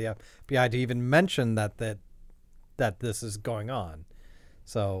irresponsible for the FBI to even mention that this is going on.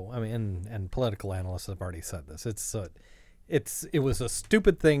 So I mean, and political analysts have already said this. It was a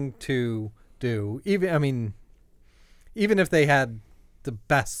stupid thing to do. Even if they had the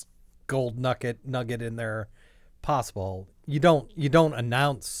best gold nugget in there possible, you don't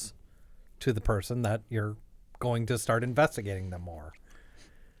announce to the person that you're going to start investigating them more.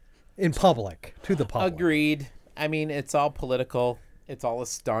 in public to the public. Agreed. I mean, it's all political. It's all a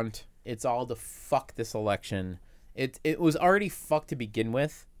stunt. It's all to fuck this election. It was already fucked to begin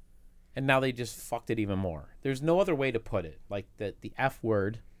with, and now they just fucked it even more. There's no other way to put it. Like the F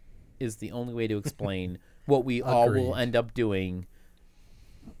word is the only way to explain what we all will end up doing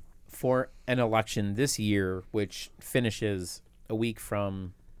for an election this year, which finishes a week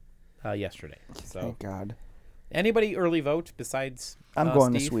from yesterday. So, Thank God. anybody early vote besides? I'm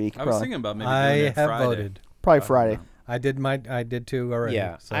going Steve? this week. I was Probably, thinking about maybe I doing it have Friday. voted. probably Friday. I did too already.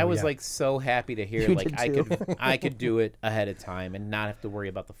 Yeah, so, I was yeah. like so happy to hear You like did I could do it ahead of time and not have to worry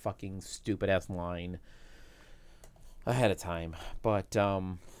about the fucking stupid ass line ahead of time. But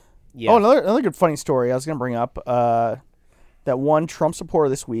yeah. Oh, another good funny story I was going to bring up. That one Trump supporter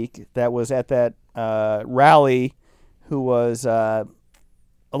this week that was at that rally who was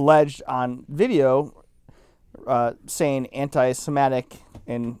alleged on video saying anti-Semitic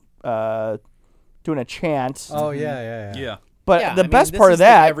and doing a chant. Oh yeah. Yeah. But Yeah, the I mean, best this part is of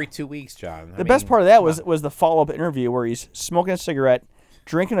that, like every 2 weeks, John. the best part of that was the follow-up interview where he's smoking a cigarette,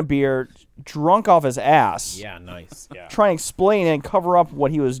 drinking a beer, drunk off his ass, Yeah, nice. Yeah. trying to explain and cover up what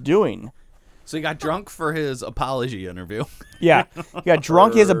he was doing. So he got drunk for his apology interview. Yeah, he got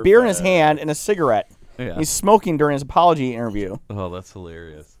drunk. He has a beer in his hand and a cigarette. Yeah. He's smoking during his apology interview. Oh, that's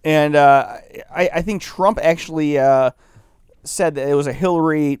hilarious. And I think Trump actually said that it was a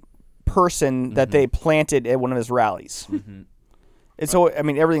Hillary person that they planted at one of his rallies. And so, I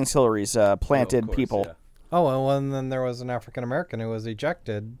mean, everything's Hillary's planted Of course, people. yeah. Oh, well, and then there was an African American who was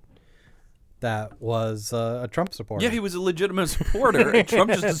ejected. That was a Trump supporter. Yeah, he was a legitimate supporter, and Trump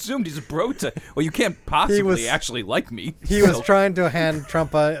just assumed he's a protest. Well, you can't possibly was- actually like me. He was trying to hand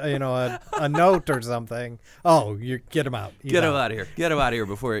Trump a note or something. Oh, you get him out. He's Get him out of here. Get him out of here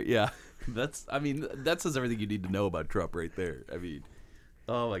before. Yeah, that says everything you need to know about Trump right there. I mean,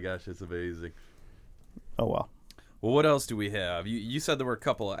 oh my gosh, it's amazing. Oh, well. Well, what else do we have? You said there were a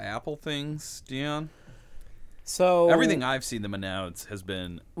couple of Apple things, Dion. So Everything I've seen them announce has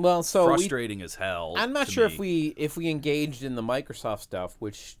been so frustrating as hell. I'm not to sure me. if we engaged in the Microsoft stuff,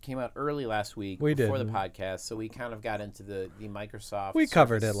 which came out early last week We before the didn't. podcast. So we kind of got into the Microsoft. We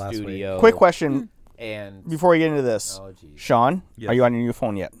covered Surface it last week. Studio Quick question And before we get into this. oh geez, Sean, Yes. are you on your new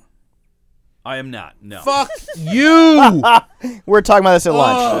phone yet? I am not. No. fuck you! We were talking about this at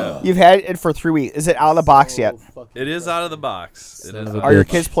lunch. You've had it for 3 weeks. Is it out of the box yet? It is out of the box. It is. of a out Are your bitch.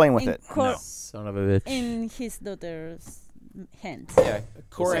 kids playing with in, it? Cor- Son of a bitch. in his daughter's hands. Yeah,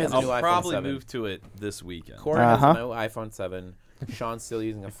 Cora has a new I'll iPhone probably 7. move to it this weekend. Cora Uh-huh. has a new iPhone 7. Sean's still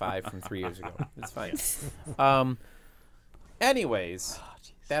using a 5 from 3 years ago. It's fine. Anyways,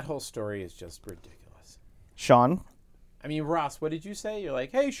 that whole story is just ridiculous. Sean? I mean, Ross, what did you say? You're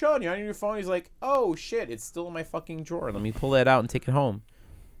like, hey, Sean, you're on your phone? He's like, oh, shit, it's still in my fucking drawer. Let me pull that out and take it home.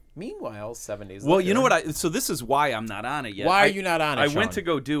 Meanwhile, 7 days Well, later. you know what? So this is why I'm not on it yet. Why are you not on it, I Sean? went to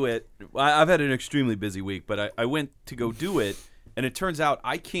go do it. I've had an extremely busy week, but I went to go do it, and it turns out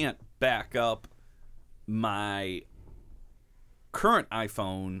I can't back up my current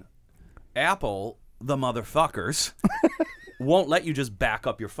iPhone. Apple, the motherfuckers, won't let you just back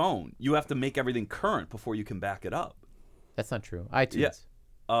up your phone. You have to make everything current before you can back it up. That's not true. iTunes. Yeah.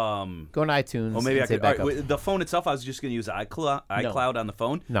 Go on iTunes. Well, maybe I and say could. back all right, up. with the phone itself, I was just going to use iCloud on the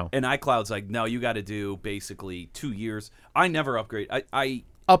phone. No. And iCloud's like, no, you got to do basically 2 years. I never upgrade. I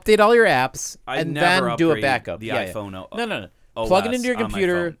Update all your apps I and never then do a upgrade backup. the Yeah, yeah. iPhone No. OS Plug it into your on my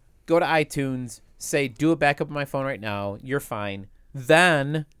computer. phone. Go to iTunes. Say, do a backup of my phone right now. You're fine.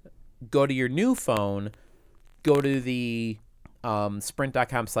 Then go to your new phone. Go to the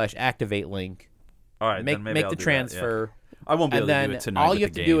sprint.com/activate link. all right, Make then maybe I'll the do that, transfer. yeah. I won't be And able to do then it tonight. all with you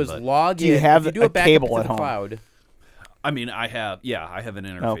have the to do game, is but- log Do you in. have if you do a a backup cable to at the home? cloud. I mean, I have an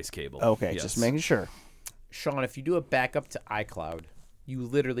interface cable. Okay, Yes. just making sure. Sean, if you do a backup to iCloud, you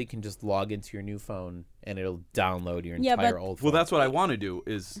literally can just log into your new phone and it'll download your Yeah, entire but- old phone. Well, that's what I want to do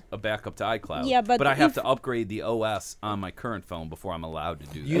is a backup to iCloud. Yeah, but I have if- to upgrade the OS on my current phone before I'm allowed to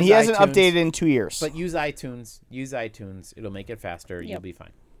do that. Use And he hasn't iTunes, updated in 2 years. But use iTunes. Use iTunes. It'll make it faster. You'll Yep. be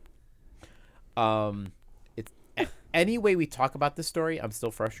fine. It's any way we talk about this story, I'm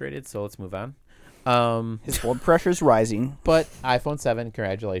still frustrated. So let's move on. His blood pressure is rising. But iPhone 7,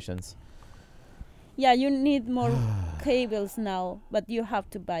 congratulations. Yeah, you need more cables now, but you have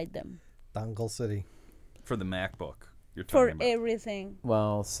to buy them Dongle City. For the MacBook, you're for talking about. everything.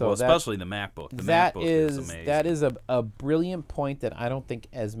 Well, so Well, that, especially the MacBook. The that MacBook is amazing. that is a brilliant point that I don't think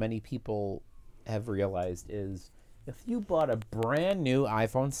as many people have realized is if you bought a brand new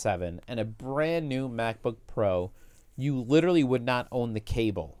iPhone 7 and a brand new MacBook Pro, you literally would not own the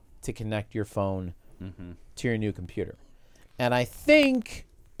cable to connect your phone to your new computer. And I think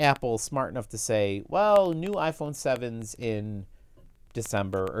Apple's smart enough to say, well, new iPhone 7s in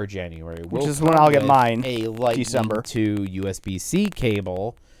December or January. Which is when I'll get mine, A Lightning December. to USB-C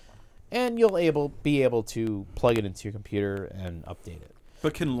cable, and you'll be able to plug it into your computer and update it.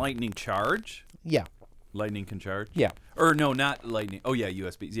 But can Lightning charge? Yeah. Lightning can charge? Yeah. Or no, not Lightning. Oh, yeah,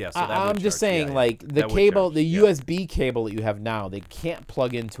 USB. Yeah, so that I'm would just charge. saying, Yeah, like, yeah. the That would cable, charge. the Yeah. USB cable that you have now, they can't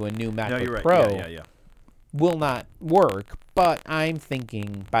plug into a new MacBook No, you're right. Pro. Yeah. Will not work, but I'm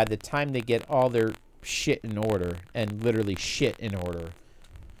thinking by the time they get all their shit in order, and literally shit in order,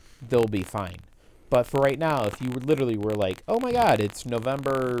 they'll be fine. But for right now, if you literally were like, oh my god, it's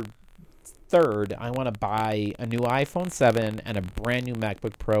November 3rd, I want to buy a new iPhone 7 and a brand new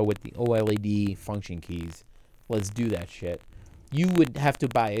MacBook Pro with the OLED function keys, let's do that shit. You would have to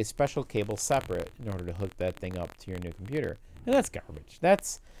buy a special cable separate in order to hook that thing up to your new computer. And that's garbage.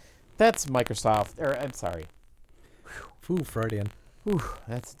 That's Microsoft, or I'm sorry. Ooh, Freudian. Whew,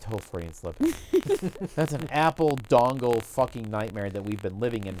 that's a total Freudian slip. That's an Apple dongle fucking nightmare that we've been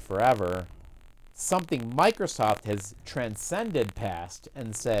living in forever. Something Microsoft has transcended past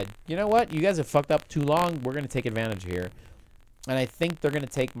and said, you know what? You guys have fucked up too long. We're going to take advantage here. And I think they're going to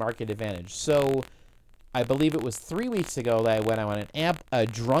take market advantage. So I believe it was 3 weeks ago that I went on a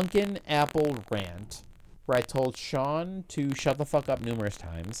drunken Apple rant where I told Sean to shut the fuck up numerous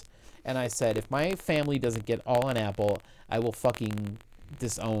times. And I said, if my family doesn't get all on Apple, I will fucking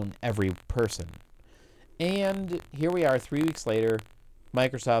disown every person. And here we are 3 weeks later.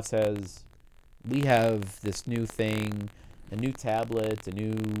 Microsoft says, we have this new thing, a new tablet, a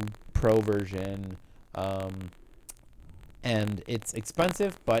new Pro version, and it's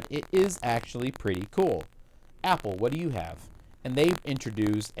expensive, but it is actually pretty cool. Apple, what do you have? And they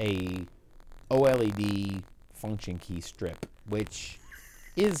introduced a OLED function key strip, which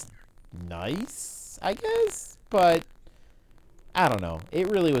is nice, I guess, but I don't know. It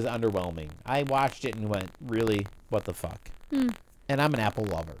really was underwhelming. I watched it and went, really? What the fuck? And I'm an Apple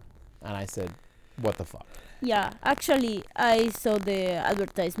lover. And I said, what the fuck? Yeah, actually, I saw the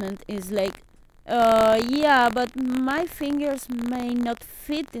advertisement. It's like, yeah, but my fingers may not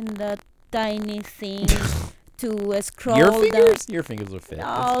fit in that tiny thing to scroll Your down. fingers? Your fingers will fit.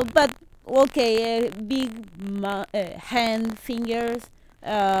 No, but okay, big hand fingers.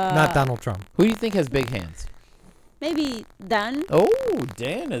 Not Donald Trump. Who do you think has big hands? Maybe Dan. Oh,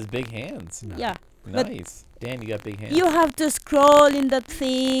 Dan has big hands. Yeah. But Nice. Dan, you got big hands. you have to scroll in that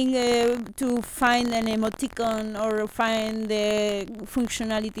thing to find an emoticon or find the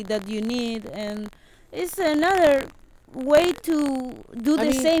functionality that you need, and it's another way to do I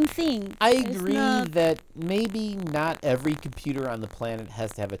the mean, same thing. I It's agree not- that maybe not every computer on the planet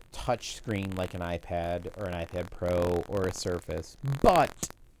has to have a touch screen like an iPad or an iPad Pro or a Surface, but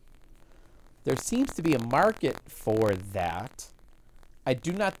there seems to be a market for that. I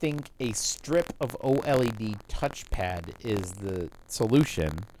do not think a strip of OLED touchpad is the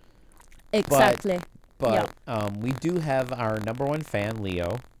solution, Exactly. but we do have our number one fan,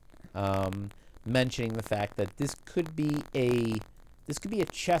 Leo, mentioning the fact that this could be a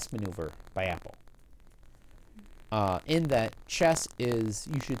chess maneuver by Apple. In that chess is,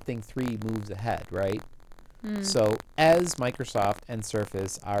 you should think 3 moves ahead, right? So as Microsoft and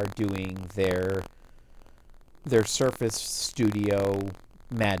Surface are doing their Surface Studio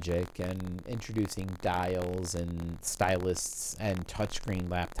magic and introducing dials and styluses and touchscreen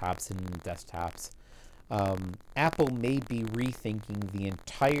laptops and desktops, Apple may be rethinking the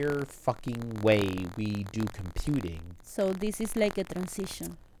entire fucking way we do computing. So this is like a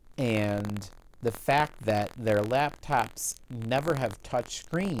transition. And the fact that their laptops never have touch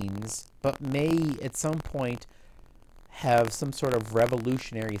screens, but may at some point have some sort of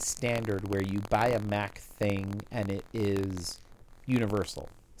revolutionary standard where you buy a Mac thing and it is universal.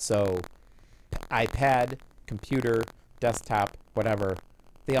 So iPad, computer, desktop, whatever,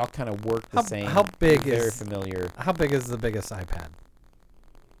 they all kind of work the same. How big very is familiar. How big is the biggest iPad?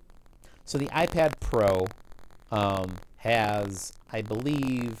 So the iPad Pro has, I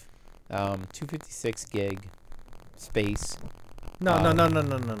believe, 256 gig space. No. A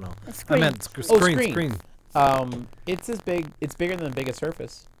I screen. meant screen. screen. It's as big. It's bigger than the biggest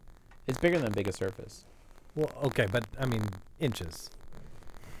Surface. It's bigger than the biggest Surface. Well, okay, but I mean inches.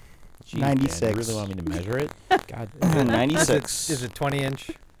 Jeez, man, 96. you really want me to measure it? God, 96. Is it 20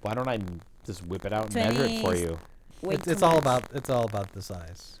 inch? why don't I just whip it out and measure it for 20. you? Way It's too all much. about the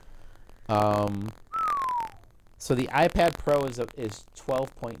size. So the iPad Pro is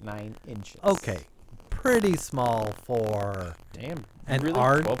 12.9 inches. Okay, pretty small for Damn. And really?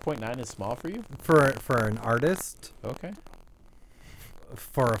 art- 12.9 is small for you? for an artist, Okay.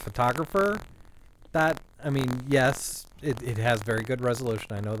 for a photographer. That, I mean, yes, it has very good resolution.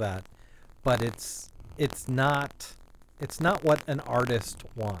 I know that, but it's not what an artist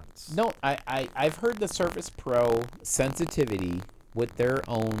wants. No, I've heard the Surface Pro sensitivity with their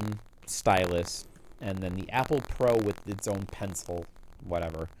own stylus, and then the Apple Pro with its own pencil,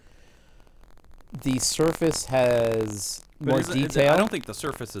 whatever. The Surface has more detail. I don't think the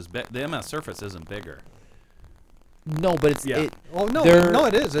Surface is big. The MS Surface isn't bigger. No, but it's Yeah. Oh no, They're- no,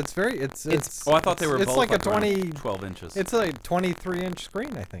 it is. It's very. It's. Oh, I thought they were It's both like a around 20. 12 inches. It's a 23-inch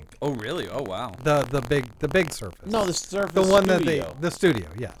screen, I think. Oh, really? Oh, wow. The big Surface. no the Surface the one Studio. the Studio.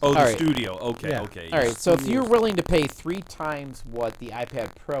 Yeah. Oh, the All right. Studio. Okay, Yeah. okay. All right, yes. so if you're willing to pay 3 times what the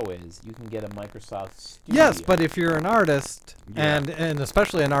iPad Pro is, you can get a Microsoft Studio. Yes, but if you're an artist, Yeah. and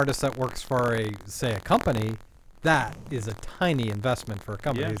especially an artist that works for a company, that is a tiny investment for a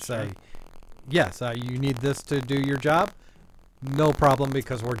company Yeah, to say, sure. yes, you need this to do your job. No problem,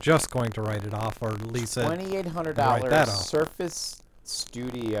 because we're just going to write it off or lease it. $2,800 Write that off. Surface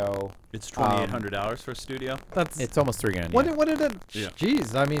Studio. It's $2,800 for a Studio? That's It's almost $3,000. what did it? Yeah.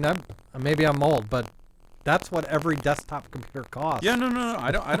 Jeez, I mean, maybe I'm old, but that's what every desktop computer costs. Yeah, no. I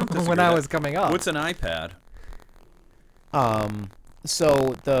don't disagree when with I that. was coming up. What's an iPad?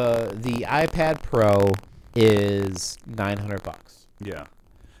 So the iPad Pro is $900. Yeah.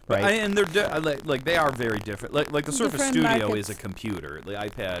 Right. And they're like they are very different. Like the Surface Different Studio markets. is a computer. The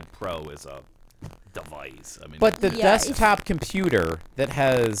iPad Pro is a device. I mean, But the Yeah, it's- desktop computer that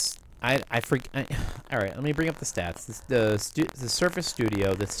has all right, let me bring up the stats. The Surface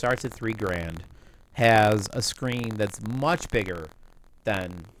Studio that starts at $3,000 has a screen that's much bigger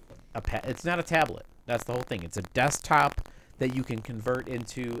than it's not a tablet. That's the whole thing. It's a desktop that you can convert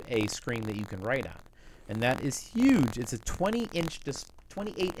into a screen that you can write on. And that is huge. It's a 28-inch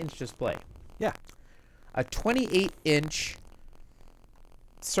display. Yeah. A 28-inch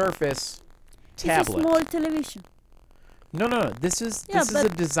Surface It's a tablet. small television. No. This is Yeah, a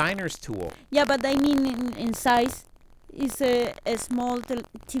but- designer's tool. Yeah, but I mean in size, it's a small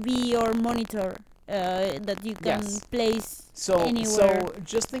TV or monitor that you can Yes. place So anywhere.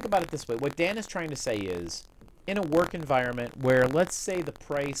 just think about it this way. What Dan is trying to say is, in a work environment where, let's say, the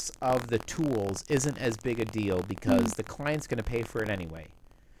price of the tools isn't as big a deal because the client's going to pay for it anyway,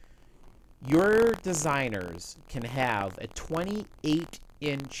 your designers can have a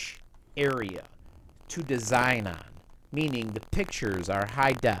 28-inch area to design on, meaning the pictures are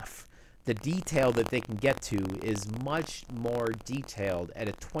high def. The detail that they can get to is much more detailed at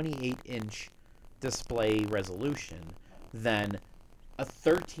a 28-inch display resolution than a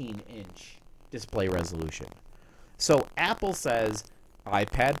 13-inch display resolution. So Apple says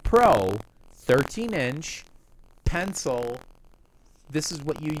iPad Pro, 13-inch, pencil. This is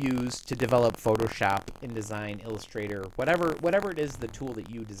what you use to develop Photoshop, InDesign, Illustrator, whatever it is, the tool that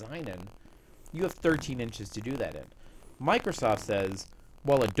you design in. You have 13 inches to do that in. Microsoft says,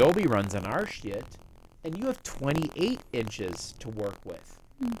 well, Adobe runs on our shit, and you have 28 inches to work with.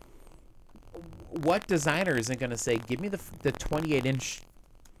 What designer isn't going to say, give me the 28-inch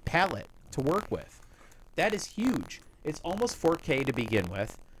palette to work with? That is huge. It's almost 4K to begin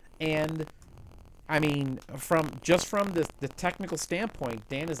with, and I mean, from the technical standpoint,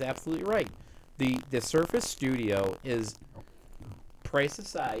 Dan is absolutely right. The Surface Studio is, price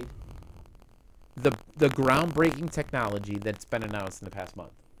aside, the groundbreaking technology that's been announced in the past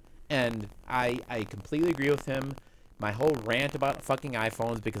month. And I completely agree with him. My whole rant about fucking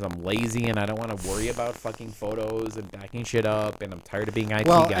iPhones because I'm lazy and I don't want to worry about fucking photos and backing shit up and I'm tired of being IT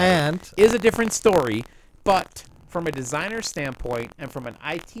guy is a different story. But from a designer standpoint and from an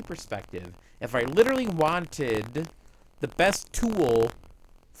IT perspective, if I literally wanted the best tool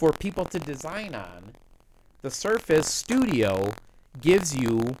for people to design on, the Surface Studio gives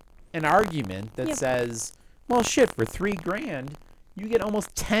you an argument that says, well, shit, for $3,000, you get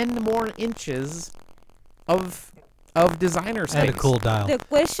almost 10 more inches of designer space. And a cool dial. The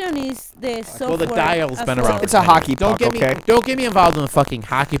question is the software. Well, the dial's as been well. around. It's a hockey Don't puck, get me, okay? don't get me involved in the fucking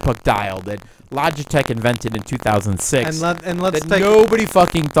hockey puck dial that Logitech invented in 2006. And let's that take nobody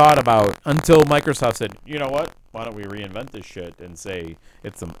fucking thought about until Microsoft said, you know what? Why don't we reinvent this shit and say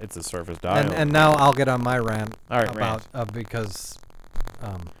it's a Surface dial? and now I'll get on my rant All right, about because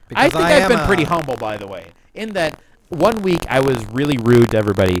I think I've am been a- pretty humble, by the way, in that 1 week I was really rude to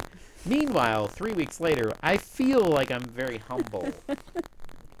everybody. Meanwhile, 3 weeks later, I feel like I'm very humble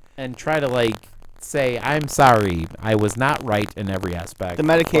and try to say, I'm sorry, I was not right in every aspect. The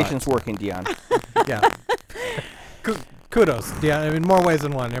medication's working, Dion. Yeah. kudos. Yeah, in more ways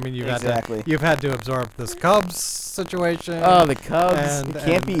than one. I mean, you've Exactly. you've had to absorb this Cubs situation. Oh, the Cubs. and, It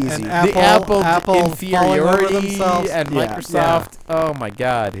can't be easy. And The Apple falling over inferiority themselves. and Yeah. Microsoft. Oh my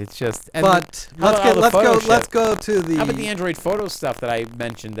God, it's just. And But how about all the photo shit? let's go to the. How about the Android photo stuff that I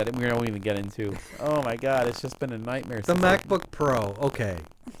mentioned that we don't even get into? Oh my God, it's just been a nightmare. The since I- MacBook Pro. Okay.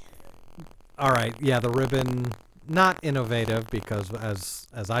 All right. Yeah, the ribbon, not innovative because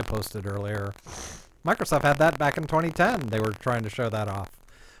as I posted earlier, Microsoft had that back in 2010. They were trying to show that off,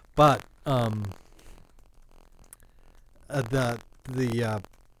 but the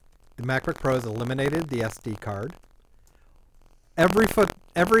MacBook Pro has eliminated the SD card.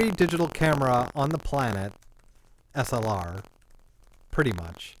 Every digital camera on the planet, SLR, pretty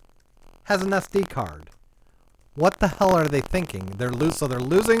much, has an SD card. What the hell are they thinking? They're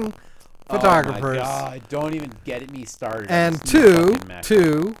losing photographers. Oh my God, don't even get me started. on And this new fucking Mac.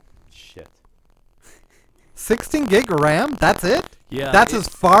 two, Shit. 16 gig of RAM. That's it. Yeah, That's as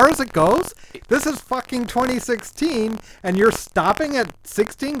far as it goes. This is fucking 2016, and you're stopping at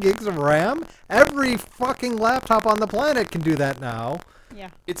 16 gigs of RAM. Every fucking laptop on the planet can do that now.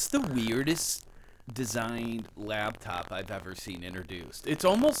 Yeah. It's the weirdest designed laptop I've ever seen introduced. It's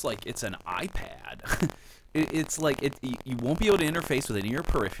almost like it's an iPad. It's like you won't be able to interface with any of your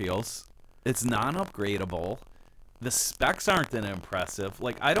peripherals. It's non-upgradable. The specs aren't that impressive.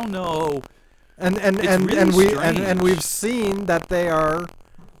 Like, I don't know. And really strange. we've seen that they are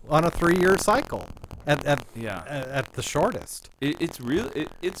on a 3-year cycle at the shortest. It's real.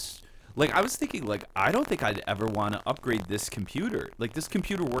 It's like, I was thinking, like, I don't think I'd ever want to upgrade this computer. Like, this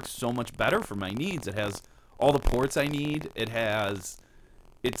computer works so much better for my needs. It has all the ports I need.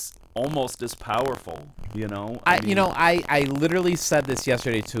 It's almost as powerful, you know? I mean, I literally said this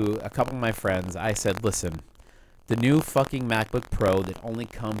yesterday to a couple of my friends. I said, listen, the new fucking MacBook Pro that only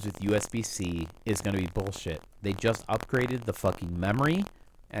comes with USB-C is going to be bullshit. They just upgraded the fucking memory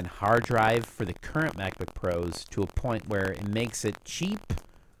and hard drive for the current MacBook Pros to a point where it makes it cheap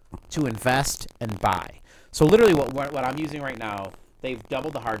to invest and buy. So literally what I'm using right now, they've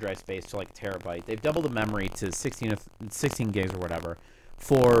doubled the hard drive space to like a terabyte. They've doubled the memory to 16 gigs or whatever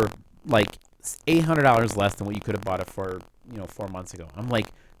for like $800 less than what you could have bought it for, 4 months ago. I'm like,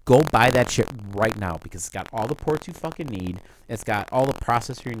 go buy that shit right now because it's got all the ports you fucking need. It's got all the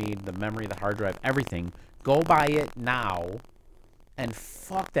processor you need, the memory, the hard drive, everything. Go buy it now and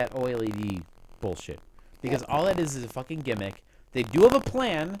fuck that OLED bullshit. Because all that is a fucking gimmick. They do have a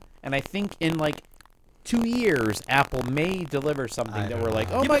plan, and I think in like 2 years, Apple may deliver something that we're like,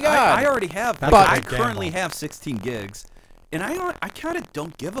 oh yeah, my but God. I already have. That's But a I big currently gamble. have 16 gigs, and I kind of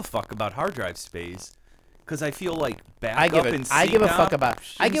don't give a fuck about hard drive space because I feel like I backup give and a fuck about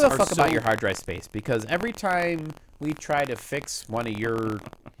are your hard drive space because every time we try to fix one of your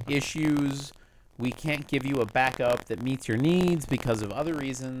issues, we can't give you a backup that meets your needs because of other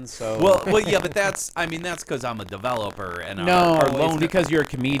reasons. So Well, yeah, but that's because I'm a developer and no, our it's loan because you're a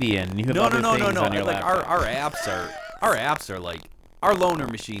comedian. And you have no, other no, things on your like laptop. our apps are like our loaner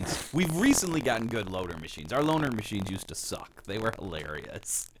machines. We've recently gotten good loaner machines. Our loaner machines used to suck. They were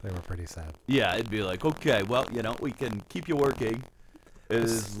hilarious. They were pretty sad. Yeah, it'd be like, okay, well, we can keep you working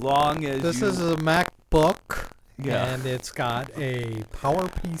as long as This you... is a MacBook, Yeah. and it's got a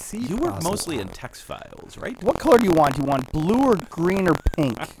PowerPC. You work processor. mostly in text files, right? What color do you want? Do you want blue or green or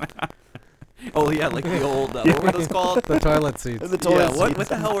pink? Oh, yeah, like the old... what were those called? the toilet seats. The toilet Yeah, seats. what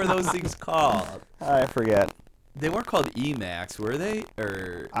the hell were those things called? I forget. They weren't called Emacs, were they?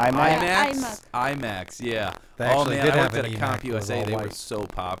 Or iMac? Yeah, IMAX? IMAX, yeah. They Oh actually man, did I have worked at an a eMac Comp that was USA. all They were white. so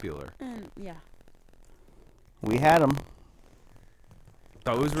popular. Yeah. We had them.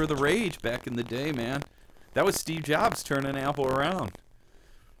 Those were the rage back in the day, man. That was Steve Jobs turning Apple around.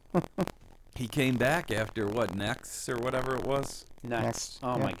 He came back after what, Next or whatever it was. Next,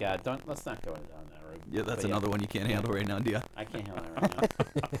 Oh yeah. my God! Let's not go down that road. Yeah, that's But another one you can't handle right now, do you? I can't handle that right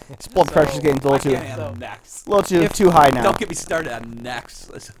now. His blood pressure's getting a I little can't handle so- Next. too high now. Don't get me started on Next.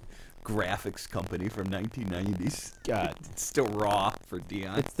 That's a graphics company from 1990s. God, It's still raw for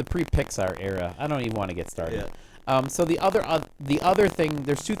Dion. it's the pre-Pixar era. I don't even want to get started. Yeah. So the other thing,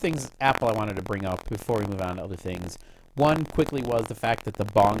 there's two things Apple I wanted to bring up before we move on to other things. One quickly was the fact that the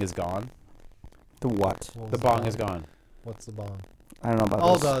bong is gone. The what? What The was bong is gone. What's the bong? I don't know about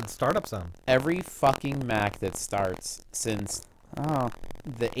Oh, this. the startup sound. Every fucking Mac that starts since Oh.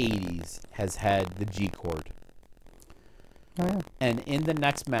 the 80s has had the G chord. Oh, yeah. And in the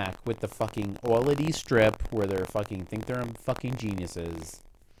next Mac with the fucking OLED strip where they're fucking think they're fucking geniuses,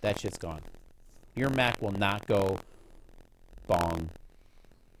 that shit's gone. Your Mac will not go bong.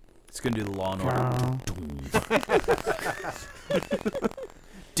 It's going to do the Law and Order.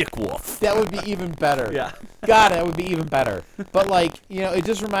 Dick Wolf. That would be even better. Yeah. God, that would be even better. But like, it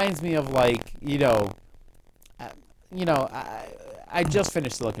just reminds me of like, I just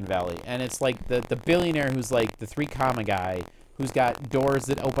finished Silicon Valley, and it's like the billionaire who's like the 3 comma guy who's got doors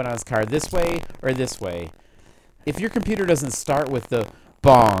that open on his car this way or this way. If your computer doesn't start with the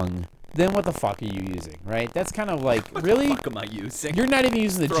bong, then what the fuck are you using, right? That's kind of like, really? What the fuck am I using? You're not even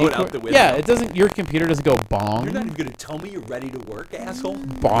using the Throw it G out the window. Yeah, it doesn't. Your computer doesn't go bong. You're not even gonna tell me you're ready to work, asshole.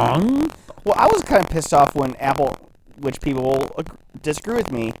 Bong. Well, I was kind of pissed off when Apple, which people will disagree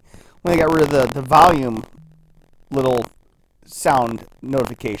with me, when they got rid of the volume little sound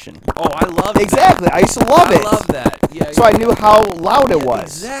notification. Oh, I love that. Exactly. I used to love it. I love that. Yeah. So I knew how loud it was.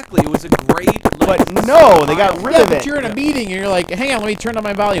 Exactly. It was a great. But no, they got rid Yeah, of but it. you're in a meeting and you're like, hang on, let me turn on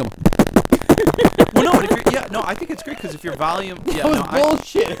my volume. Well, no, but if you're, I think it's great because if your volume. Yeah, That was no,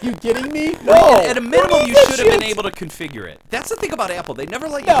 bullshit. Are you kidding me? No. At a minimum, you that should have been shit? able to configure it. That's the thing about Apple. They never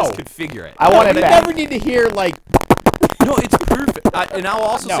let you No. just configure it. I want it You back. never need to hear like. No, it's perfect. And I'll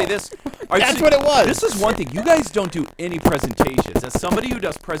also No. say this. All right, That's so what it was. This is one thing. You guys don't do any presentations. As somebody who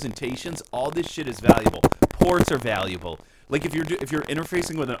does presentations, all this shit is valuable. Ports are valuable. Like if you're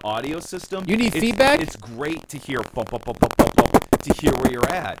interfacing with an audio system, You need it's- feedback? It's great to hear bump, bump, bump, bump, bump, bump, to hear where you're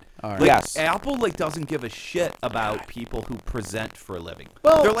at. All right. Like, Yes. Apple doesn't give a shit about people who present for a living.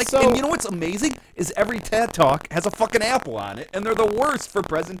 Well, they're like, so- and you know what's amazing is every TED Talk has a fucking Apple on it, and they're the worst for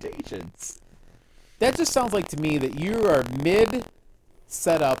presentations. That just sounds like to me that you are mid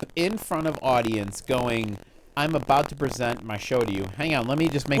setup in front of audience going, I'm about to present my show to you. Hang on, let me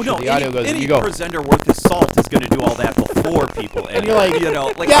just make sure the audio goes. And any you go, presenter worth his salt is going to do all that before people. and you're like, I'm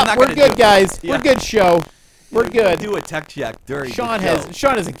not yeah, we're gonna good, do, guys. Yeah. We're good show. We're good. Do a tech check during Sean the show.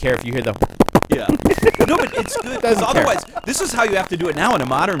 Sean doesn't care if you hear the. Yeah. No, but it's good. 'Cause Doesn't care. otherwise, this is how you have to do it now on a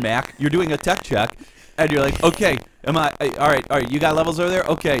modern Mac. You're doing a tech check, and you're like, okay, all right, you got levels over there?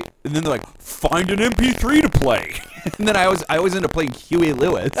 Okay. And then they're like, find an MP3 to play. And then I always end up playing Huey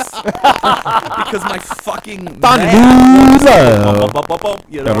Lewis. Because my fucking Mac,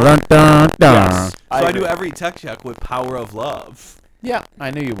 you know? Yes. So I do every tech check with Power of Love. Yeah,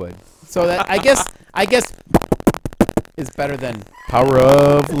 I knew you would. So that I guess is better than Power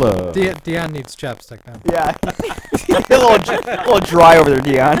of Love. Dion needs chapstick now. Yeah. a little dry over there,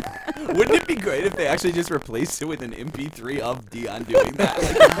 Dion. Wouldn't it be great if they actually just replaced it with an MP3 of Dion doing that?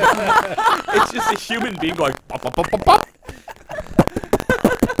 Like, it's just a human being going. Pop, pop, pop, pop, pop.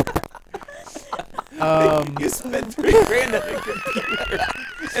 You spend $3,000 on a computer,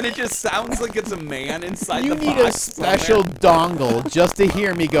 and it just sounds like it's a man inside You the need box. a special dongle just to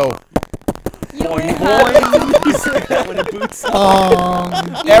hear me go. You will Boing, have, boing. When it boots up.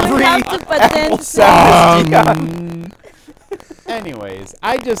 you will Every have to patent sound is Dion. Anyways,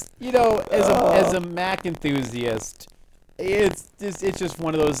 I just as a Mac enthusiast, it's just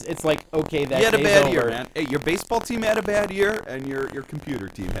one of those. It's like, okay, that You had a day's bad over. year, man. Hey, your baseball team had a bad year, and your computer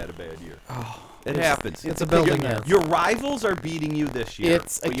team had a bad year. It happens. It's a building year. year. Your rivals are beating you this year.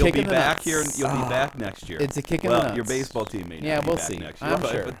 It's a but you'll kick be in the back nuts. here, and you'll be back next year. It's a kick in the well, nuts. your baseball team may not Yeah, be we'll back see. next year, I'm but,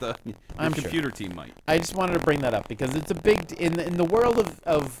 sure. but your I'm sure. computer team might. I just wanted to bring that up because it's a big in the world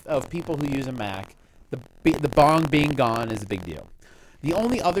of people who use a Mac. The bong being gone is a big deal. The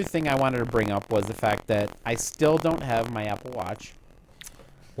only other thing I wanted to bring up was the fact that I still don't have my Apple Watch,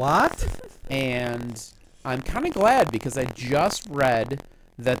 What? and I'm kind of glad because I just read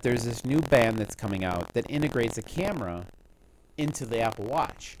that there's this new band that's coming out that integrates a camera into the Apple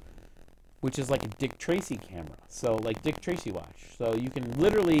Watch, which is like a Dick Tracy camera. So like Dick Tracy watch. So you can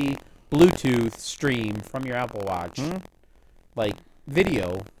literally Bluetooth stream from your Apple Watch, like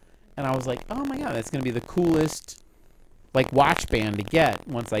video. And I was like, oh my god, that's gonna be the coolest like watch band to get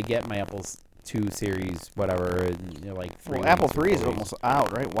once I get my Apple 2 series, whatever, and, like 3 Well, Apple weeks or 3 is 4 weeks. almost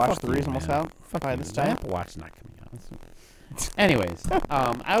out, right? Watch Fuck 3 is you, almost man. out Fuck by you. this The time. Apple Watch is not coming out. Anyways,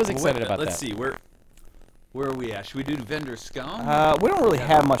 I was excited about Let's that. see where are we at? Should we do vendor scum? We don't really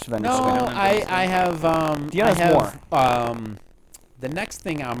have much of No, anything. I have Dion I has have more. The next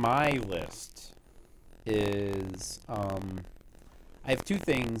thing on my list is I have 2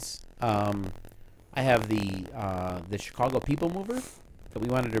 things. I have the Chicago People Mover that we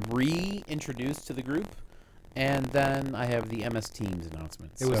wanted to reintroduce to the group, and then I have the MS Teams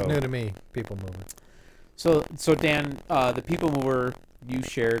announcement. It was new to me. People moving. So Dan, the People Mover you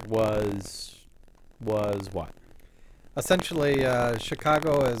shared was what? Essentially,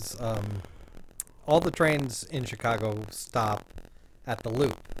 Chicago is all the trains in Chicago stop at the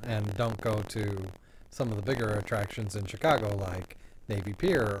Loop and don't go to some of the bigger attractions in Chicago, like Navy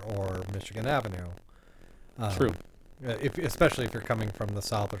Pier or Michigan Avenue. True. Especially if you're coming from the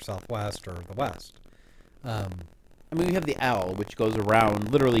south or southwest or the west. I mean, we have the L, which goes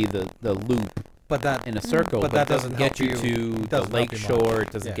around literally the loop but that in a circle, but but that it doesn't get help you to the doesn't help lake you much. shore.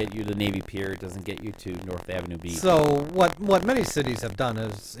 It doesn't Yeah. get you to Navy Pier. It doesn't get you to North Avenue Beach. So what many cities have done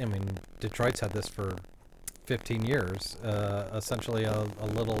is, I mean, Detroit's had this for 15 years. Essentially a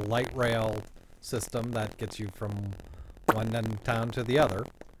little light rail system that gets you from one end of town to the other.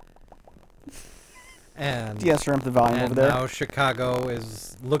 And Yes, ramp the volume and over there. now Chicago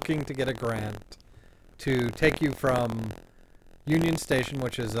is looking to get a grant to take you from Union Station,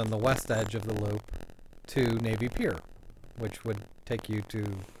 which is on the west edge of the loop, to Navy Pier, which would take you to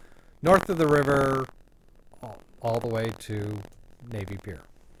north of the river all the way to Navy Pier.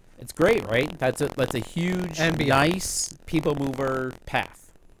 It's great, right? That's a huge, And beyond. nice people mover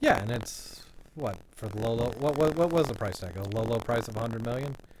path. Yeah, and it's what for the low. What was the price tag? A low price of $100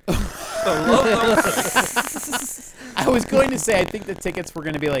 million. I was going to say I think the tickets were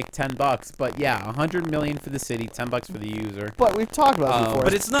going to be like $10, but yeah, $100 million for the city, $10 for the user. But we've talked about it before.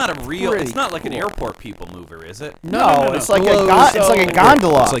 But it's not a real. pretty It's not like an cool. airport people mover, is it? No, it's like Well, it's like a so-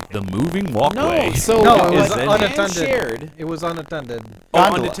 gondola. It's like the moving walkway. No, so No, what it was Dan unattended. shared. It was unattended.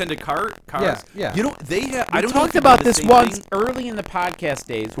 Gondola. Unattended cars. Yeah. You know they have. We I don't know talked if they about did the this same once thing. early in the podcast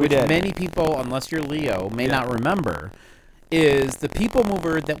days, We which did. many people, unless you're Leo, may Yeah. not remember, is the people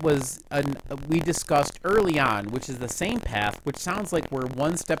mover that was we discussed early on, which is the same path, which sounds like we're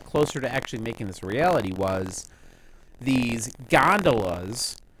one step closer to actually making this a reality, was these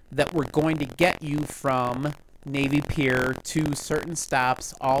gondolas that were going to get you from Navy Pier to certain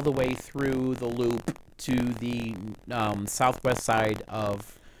stops all the way through the loop to the southwest side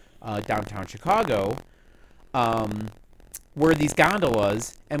of downtown Chicago. Were these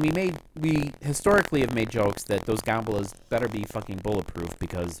gondolas, and we historically have made jokes that those gondolas better be fucking bulletproof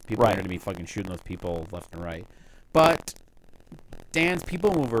because people are Right. going to be fucking shooting those people left and right. But Dan's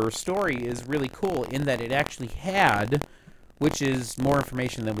People Mover story is really cool in that it actually had, which is more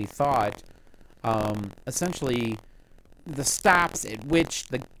information than we thought, essentially the stops at which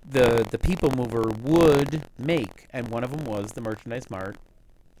the People Mover would make, and one of them was the Merchandise Mart,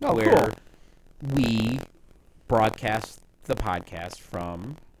 Oh, where cool. we broadcast the podcast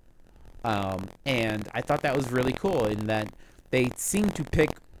from, and I thought that was really cool in that they seem to pick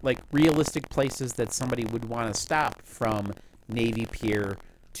like realistic places that somebody would want to stop from Navy Pier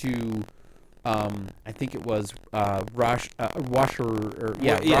to I think it was Washer or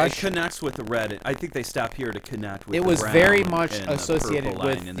yeah, Well, it Rush. connects with the red. I think they stop here to connect with. It the was brown very much and the associated purple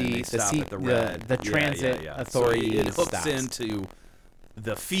with line, and then the they stop seat- at the the- red. the transit authority So it hooks stops. into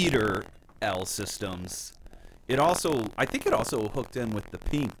the feeder L systems. It also, I think, it also hooked in with the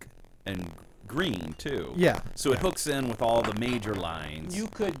pink and green too. Yeah. So it hooks in with all the major lines. You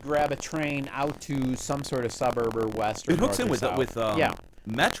could grab a train out to some sort of suburb or west or It hooks north in or with south. yeah.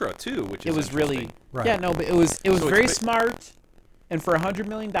 Metro too, which It is was really interesting. Right. yeah no, but it was So very it's smart, and for $100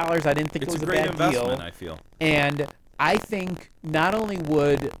 million, I didn't think It's it was a great bad investment, deal. I feel. And I think not only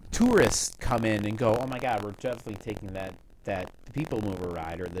would tourists come in and go, oh my god, we're definitely taking that people mover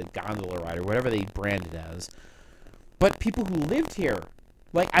ride or the gondola ride or whatever they brand it as, but people who lived here,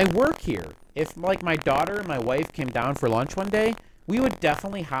 like I work here. If like my daughter and my wife came down for lunch one day, we would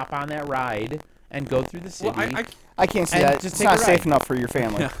definitely hop on that ride and go through the city. Well, I can't see And that. just It's take not a safe ride. enough for your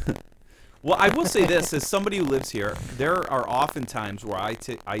family. Well, I will say this: as somebody who lives here, there are often times where I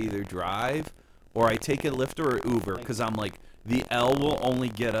either drive or I take a Lyft or an Uber because I'm like, the L will only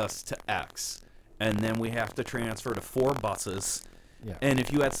get us to X, and then we have to transfer to 4 buses. Yeah. And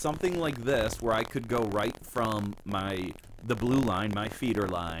if you had something like this where I could go right from the blue line, my feeder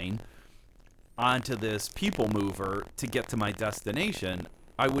line, onto this people mover to get to my destination,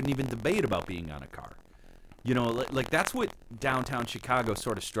 I wouldn't even debate about being on a car. You know, like that's what downtown Chicago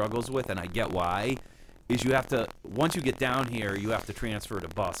sort of struggles with, and I get why, is you have to, once you get down here, you have to transfer to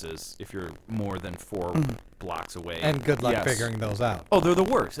buses if you're more than 4 blocks away. And good luck Yes. figuring those out. Oh, they're the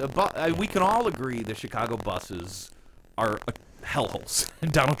worst. We can all agree the Chicago buses are hellholes, in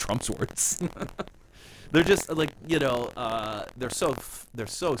Donald Trump's words. They're just like, you know, they're so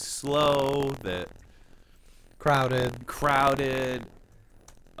slow, that crowded.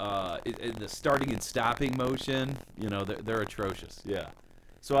 In the starting and stopping motion, you know, they're atrocious. Yeah.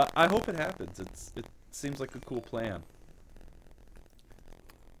 So I hope it happens. It seems like a cool plan.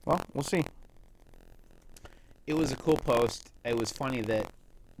 Well, we'll see. It was a cool post. It was funny that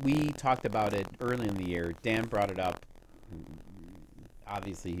we talked about it early in the year. Dan brought it up.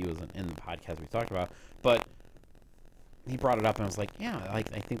 Obviously, he wasn't in the podcast we talked about, but he brought it up, and I was like, yeah, I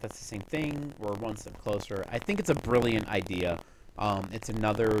think that's the same thing. We're one step closer. I think it's a brilliant idea. It's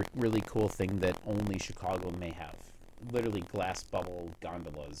another really cool thing that only Chicago may have. Literally glass bubble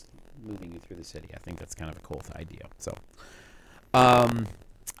gondolas moving you through the city. I think that's kind of a cool idea. So, all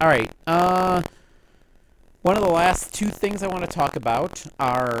right. One of the last two things I want to talk about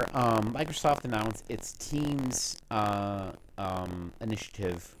are Microsoft announced its Teams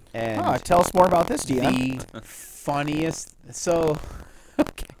initiative. And Tell us more about this, Dion. the funniest. So,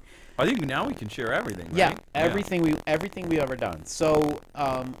 okay. I think now we can share everything, right? Yeah, everything we've ever done. So,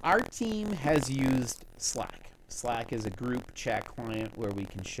 our team has used Slack. Slack is a group chat client where we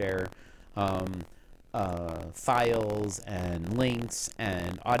can share files and links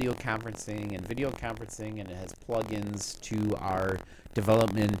and audio conferencing and video conferencing, and it has plugins to our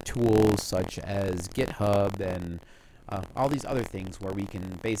development tools such as GitHub and all these other things where we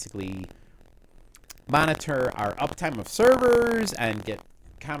can basically monitor our uptime of servers and get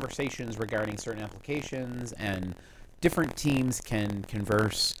conversations regarding certain applications, and different teams can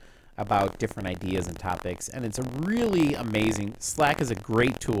converse about different ideas and topics, and it's a really amazing. Slack is a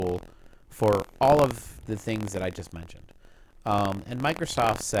great tool for all of the things that I just mentioned. And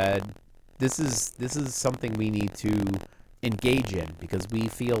Microsoft said this is something we need to engage in because we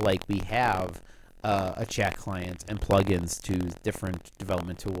feel like we have a chat client and plugins to different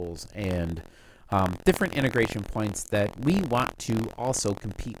development tools and different integration points that we want to also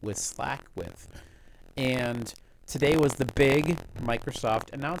compete with Slack with. And today was the big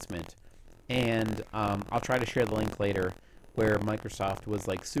Microsoft announcement. And I'll try to share the link later, where Microsoft was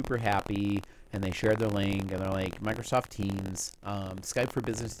like super happy and they shared their link and they're like, Microsoft Teams, Skype for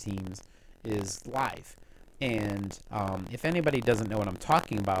Business Teams is live. And if anybody doesn't know what I'm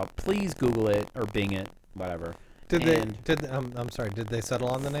talking about, please Google it or Bing it, whatever. I'm sorry, did they settle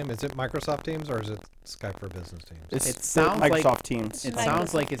on the name? Is it Microsoft Teams or is it Skype for Business Teams? It's It sounds Microsoft like Teams. It Microsoft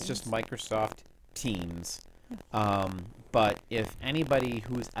sounds like it's Teams. just Microsoft Teams. But if anybody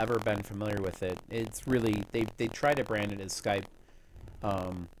who's ever been familiar with it, it's really they try to brand it as Skype,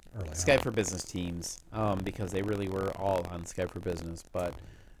 Skype for Business Teams, because they really were all on Skype for Business. But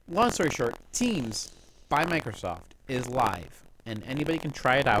long story short, Teams by Microsoft is live, and anybody can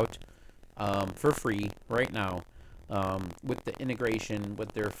try it out for free right now with the integration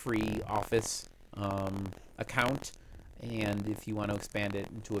with their free Office account. And if you want to expand it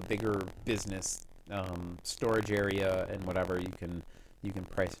into a bigger business storage area and whatever, you can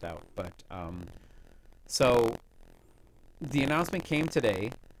price it out. But so the announcement came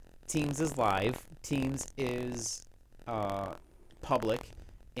today. Teams is live. Teams is public,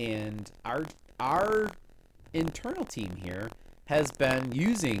 and our internal team here has been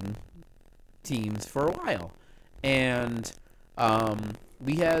using Teams for a while, and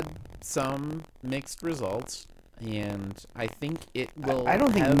we had some mixed results. And I think it will. I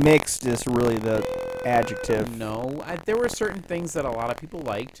don't think mixed is really the adjective. No, there were certain things that a lot of people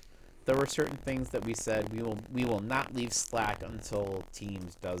liked. There were certain things that we said we will not leave Slack until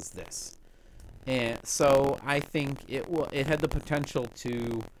Teams does this. And so I think it had the potential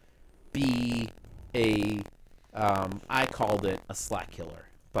to be a I called it a Slack killer,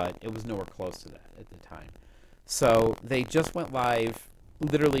 but it was nowhere close to that at the time. So they just went live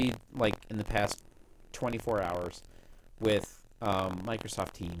literally like in the past 24 hours with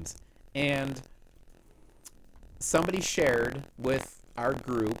Microsoft Teams, and somebody shared with our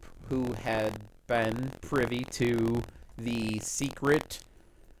group who had been privy to the secret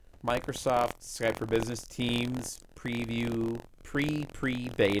Microsoft Skype for Business Teams preview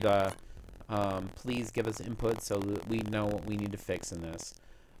pre-beta. Please give us input so that we know what we need to fix in this.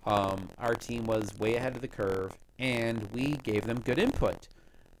 Our team was way ahead of the curve, and we gave them good input.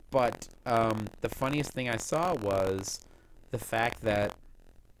 But the funniest thing I saw was the fact that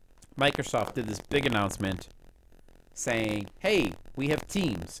Microsoft did this big announcement saying, hey, we have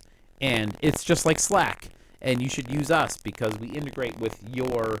Teams, and it's just like Slack, and you should use us because we integrate with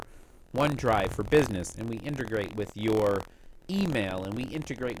your OneDrive for business, and we integrate with your email, and we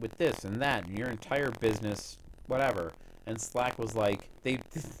integrate with this and that, and your entire business, whatever. And Slack was like, they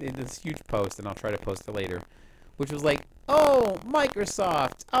did this huge post, and I'll try to post it later, which was like, oh,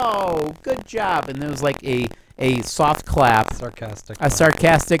 Microsoft, oh, good job. And there was like a soft clap. Sarcastic. A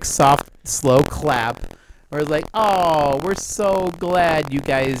sarcastic, soft, slow clap. Where it's like, oh, we're so glad you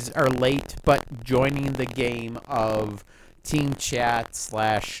guys are late, but joining the game of team chat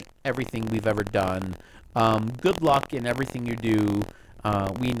 / everything we've ever done. Good luck in everything you do.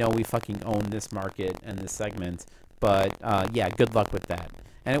 We know we fucking own this market and this segment. But, yeah, good luck with that.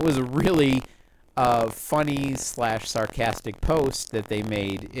 And it was a really funny / sarcastic post that they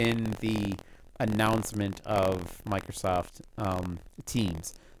made in the announcement of Microsoft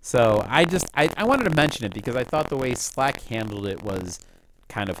Teams. So I wanted to mention it because I thought the way Slack handled it was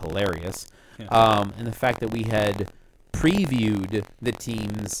kind of hilarious. Yeah. And the fact that we had previewed the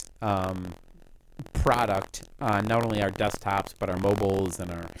Teams product on not only our desktops but our mobiles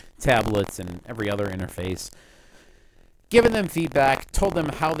and our tablets and every other interface. Given them feedback, told them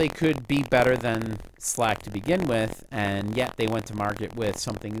how they could be better than Slack to begin with, and yet they went to market with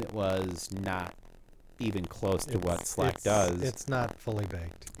something that was not even close to what Slack does. It's not fully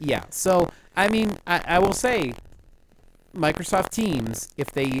baked. Yeah, so I mean, I will say, Microsoft Teams,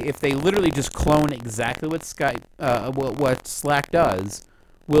 if they literally just clone exactly what what Slack does,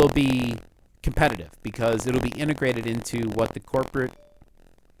 will be competitive because it'll be integrated into what the corporate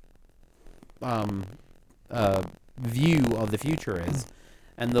view of the future is,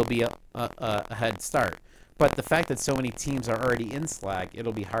 and there'll be a head start. But the fact that so many teams are already in Slack,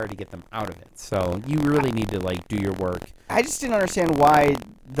 it'll be hard to get them out of it. So you really need to do your work. I just didn't understand why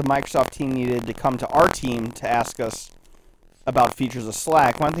the Microsoft team needed to come to our team to ask us about features of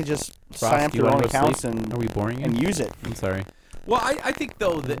Slack. Why don't they just sign up do you their wanna own go accounts sleep? Are we boring you? and use it? I'm sorry. Well, I think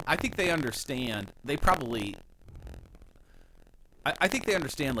though that I think they understand. They probably. I think they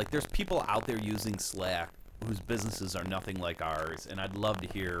understand. Like, there's people out there using Slack whose businesses are nothing like ours, and I'd love to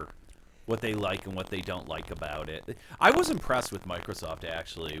hear what they like and what they don't like about it. I was impressed with Microsoft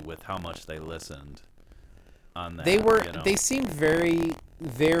actually with how much they listened on that. They seemed very,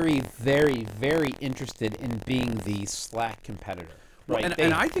 very, very, very interested in being the Slack competitor. Right.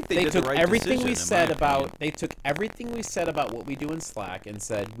 And I think they did took the right everything we decision, in said my about opinion. they took everything we said about what we do in Slack and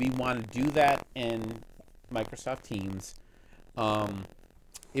said we want to do that in Microsoft Teams.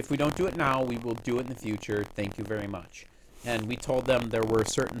 If we don't do it now, we will do it in the future. Thank you very much. And we told them there were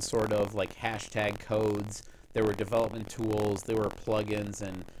certain sort of hashtag codes, there were development tools, there were plugins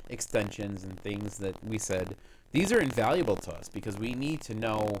and extensions and things that we said these are invaluable to us because we need to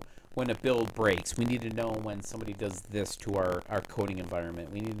know when a build breaks. We need to know when somebody does this to our coding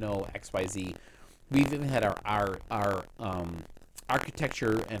environment. We need to know XYZ. We've even had our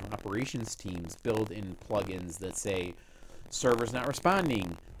architecture and operations teams build in plugins that say server's not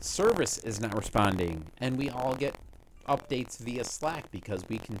responding, service is not responding, and we all get updates via Slack because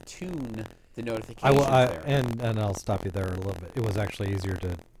we can tune the notifications there. And I'll stop you there a little bit. It was actually easier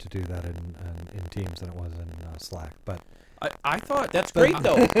to do that in Teams than it was in Slack. But I thought that's great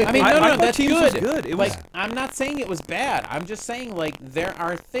though. I mean, I no, thought that's Teams good. was good. It was I'm not saying it was bad. I'm just saying there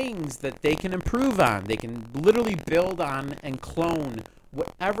are things that they can improve on. They can literally build on and clone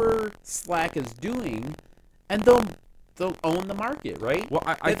whatever Slack is doing, and they'll own the market, right? Well,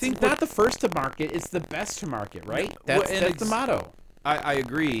 I think it's not the first to market; it's the best to market, right? That's the motto. I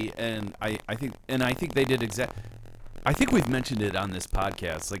agree, and I think they did exactly. I think we've mentioned it on this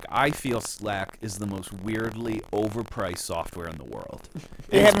podcast. I feel Slack is the most weirdly overpriced software in the world.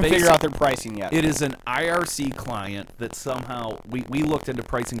 They haven't figured out their pricing yet. It is an IRC client that somehow we looked into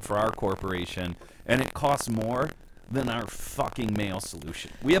pricing for our corporation, and it costs more than our fucking mail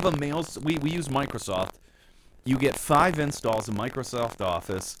solution. We have a mail. We use Microsoft. You get 5 installs of Microsoft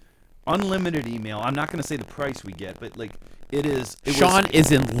Office, unlimited email. I'm not going to say the price we get, but Sean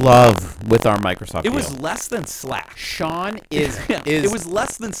is in love with our Microsoft deal. It was less than Slack. Sean is It was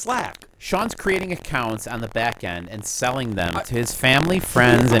less than Slack. Sean's creating accounts on the back end and selling them to his family,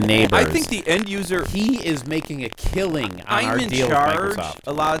 friends, and neighbors. I think the end user. He is making a killing on our deal with Microsoft.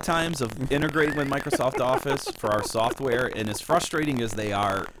 A lot of times of integrating with Microsoft Office for our software, and as frustrating as they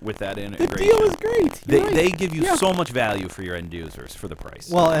are with that integration, the deal is great. They give you so much value for your end users for the price.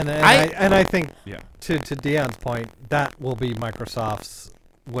 Well, I think yeah. to Dion's point, that will be Microsoft's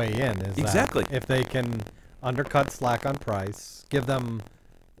way in. Is exactly that if they can undercut Slack on price, give them.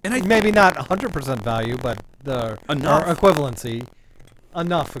 And maybe not 100% value, but enough equivalency,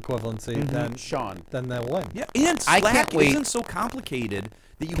 then they'll win. Yeah, and Slack isn't so complicated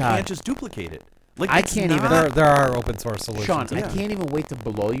that you can't just duplicate it. I can't even. There are open source solutions. Sean, I can't even wait to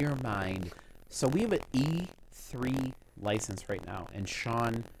blow your mind. So we have an E3 license right now, and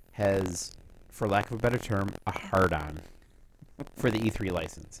Sean has, for lack of a better term, a hard-on for the E3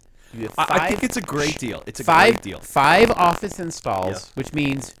 license. I think it's a great deal. It's a great deal. 5 Office installs, which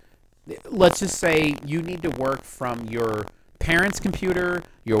means, let's just say you need to work from your parents' computer,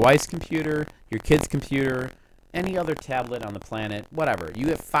 your wife's computer, your kid's computer, any other tablet on the planet, whatever. You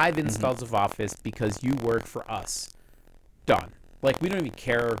have 5 installs of Office because you work for us. Done. We don't even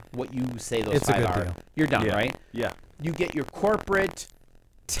care what you say those 5 are. Deal. You're done, right? Yeah. You get your corporate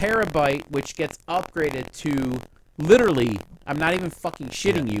terabyte, which gets upgraded to literally, I'm not even fucking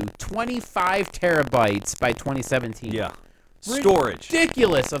shitting you, 25 terabytes by 2017. Yeah. Storage.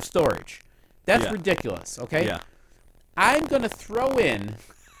 Ridiculous of storage. That's ridiculous, okay? Yeah. I'm going to throw in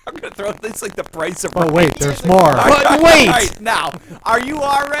I'm gonna throw this like the price of. Oh right. wait, there's more. But wait. All right, now, are you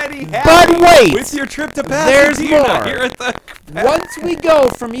already happy But wait. with your trip to There's Pasadena more. here at the? Once we go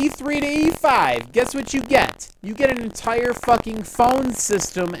from E3 to E5, guess what you get? You get an entire fucking phone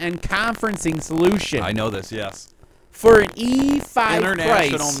system and conferencing solution I know this. Yes. for an E5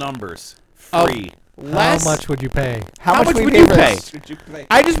 International price numbers. of Free. less. How much would you pay? How much we would pay you for pay? this?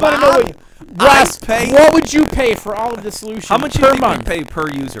 I just want to know what Russ, pay- what would you pay for all of the solutions How much do per you think month? we pay per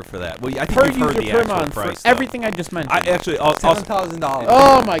user for that? Well, I think Per you've heard user the per actual month price. for everything I just mentioned. I actually, I'll, $7,000.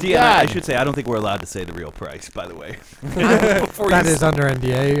 Oh my Deanna, god! I should say I don't think we're allowed to say the real price. By the way, before That you is under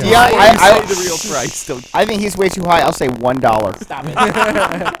NDA. Yeah, before you say the real price. Don't. I think he's way too high. I'll say $1. Stop it.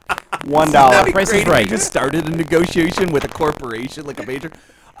 $1. That'd be Price is great if right. you just started a negotiation with a corporation like a major.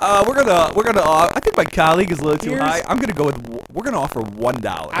 We're gonna. I think my colleague is a little too Here's- high. I'm gonna go with. We're gonna offer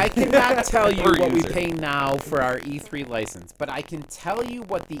 $1. I cannot tell you Per what we user. pay now for our E3 license, but I can tell you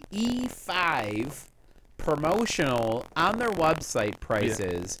what the E5 promotional on their website price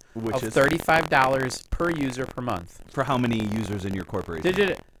is Which of is? $35 per user per month. For how many users in your corporation?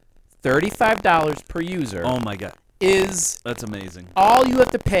 Digit $35 per user Oh my god, is that's amazing. all you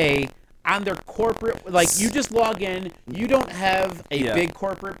have to pay on their corporate. Like, you just log in, you don't have a Yeah. big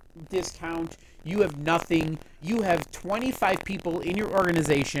corporate discount, you have nothing, you have 25 people in your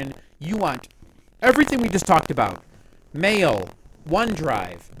organization, you want everything we just talked about: mail,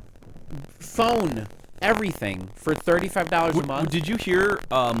 OneDrive, phone, everything for $35 a month. Did you hear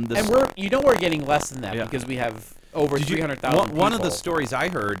this? And we're getting less than that Yeah. because we have over Did you- 300,000 one of the people. stories I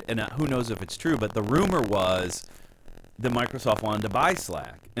heard, and who knows if it's true, but the rumor was that Microsoft wanted to buy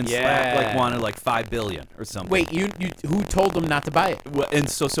Slack, and Slack Yeah. wanted like $5 billion or something. Wait, you who told them not to buy it? Well, and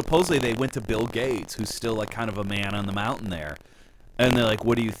so supposedly they went to Bill Gates, who's still like kind of a man on the mountain there, and they're like,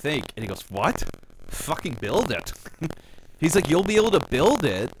 "What do you think?" And he goes, "What? Fucking build it." He's like, "You'll be able to build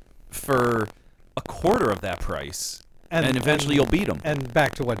it for a quarter of that price, and eventually you'll beat them." And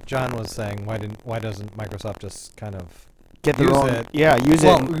back to what John was saying, why doesn't Microsoft just kind of Get their use own. it? Yeah, use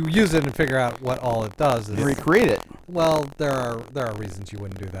Well, it and use it and figure out what all it does. Is, recreate it. well, there are reasons you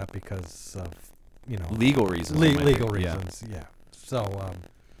wouldn't do that because of Legal reasons. legal yeah. reasons. Yeah. So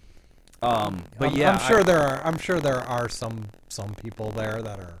But I'm, yeah, I'm sure there are some people there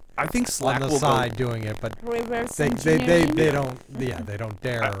that are I think Slack on the will side doing it, but Reverse they engineering. don't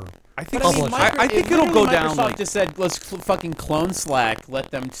dare. I think But I mean, Publish it. I think it'll go literally down. Microsoft Like, just said, let's fucking clone Slack,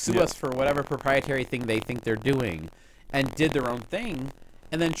 let them sue Yeah. us for whatever proprietary thing they think they're doing, and did their own thing,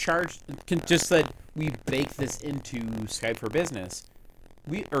 and then just said, we bake this into Skype for Business,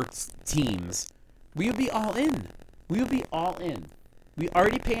 Teams. We would be all in. We would be all in. We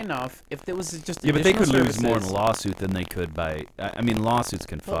already pay enough. If there was just yeah, but they could additional lose more in a services- lawsuit than they could by. I mean, lawsuits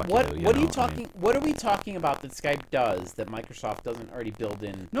can But fuck what you. what are you know? I talking? mean- What are we talking about that Skype does that Microsoft doesn't already build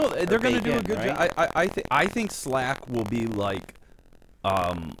in? No, or they're going to bake do a in, good right? job. I think Slack will be like,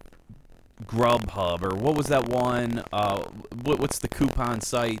 Grubhub, or what was that one? What's the coupon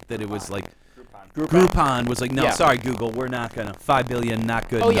site that it was like? Groupon was like, no, Yeah. sorry, Google, we're not gonna $5 billion, not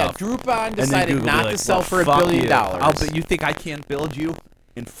good Oh yeah, enough. Groupon And then decided Google be not like, to sell well, for $1 fuck billion. you. But you think I can't build you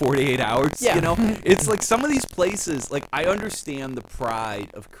in 48 hours? Yeah. You know, it's like some of these places. Like, I understand the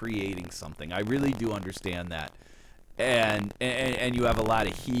pride of creating something. I really do understand that, and you have a lot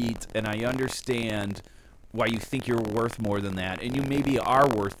of heat, and I understand why you think you're worth more than that, and you maybe are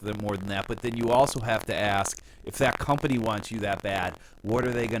worth more than that. But then you also have to ask, if that company wants you that bad, what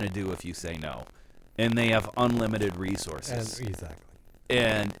are they going to do if you say no? And they have unlimited resources. Exactly.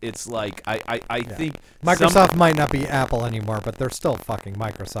 And it's like, I think Microsoft might not be Apple anymore, but they're still fucking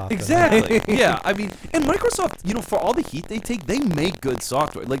Microsoft. Exactly. Yeah. I mean, and Microsoft, you know, for all the heat they take, they make good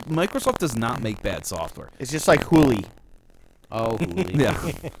software. Like, Microsoft does not make bad software. It's just like Hooli. Oh, Hooli.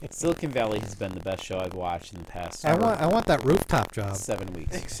 Yeah. Silicon Valley has been the best show I've watched in the past I want that rooftop job. 7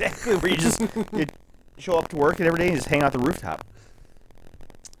 weeks. Exactly. Where you just you show up to work and every day and just hang out the rooftop.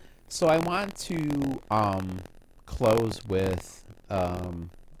 So I want to close with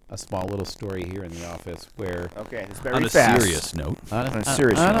a small little story here in the office where Okay, it's very On a fast. serious note. on On a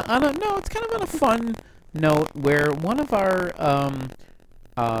serious note. no, it's kind of on a fun note where one of our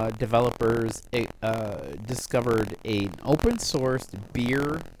developers discovered an open source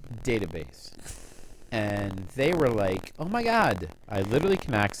beer database, and they were like, "Oh my god! I literally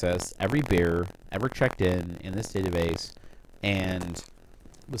can access every beer ever checked in this database," and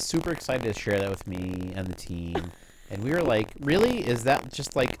was super excited to share that with me and the team. And we were like, "Really? Is that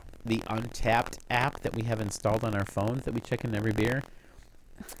just like the Untapped app that we have installed on our phones that we check in every beer?"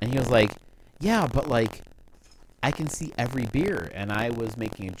 And he was like, "Yeah, but like, I can see every beer." And I was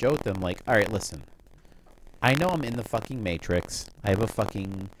making a joke that I'm like, "All right, listen. I know I'm in the fucking Matrix. I have a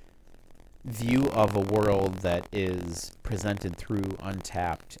fucking view of a world that is presented through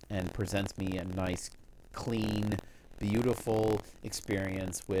Untapped and presents me a nice, clean, beautiful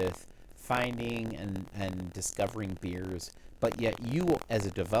experience with finding and discovering beers. But yet you, as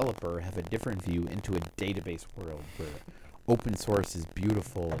a developer, have a different view into a database world where open source is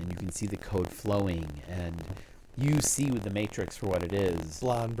beautiful and you can see the code flowing and you see the matrix for what it is.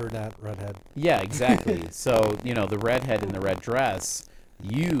 Blonde, brunette, redhead. Yeah, exactly. So, the redhead in the red dress,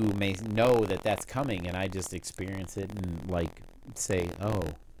 you may know that that's coming, and I just experience it and, say, oh,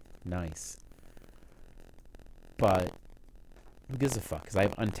 nice. But who gives a fuck? Because I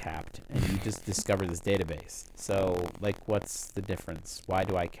have Untapped, and you just discover this database. So, what's the difference? Why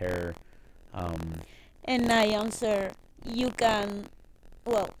do I care? And I answer, he can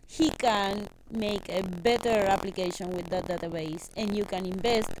make a better application with that database, and you can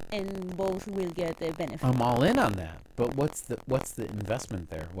invest, and both will get a benefit. I'm all in on that. But what's the investment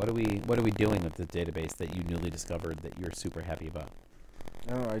there? What are we doing with the database that you newly discovered that you're super happy about?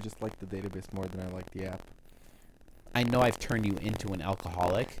 I don't know. I just like the database more than I like the app. I know I've turned you into an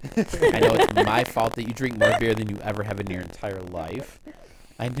alcoholic. I know it's my fault that you drink more beer than you ever have in your entire life.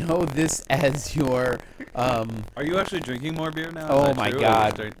 I know this as your Are you actually drinking more beer now? Oh Is that my true?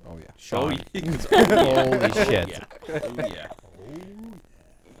 God. Oh yeah. Sean. Oh, Holy shit. yeah. Oh, yeah.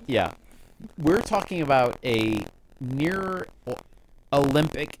 Yeah. We're talking about a near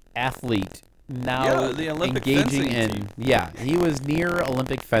Olympic athlete now Yeah, the Olympic engaging fencing in team. Yeah, he was near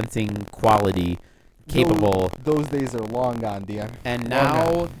Olympic fencing quality, capable. Those days are long gone, Dion. And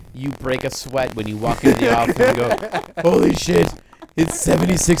now you break a sweat when you walk into the office and go, holy shit, it's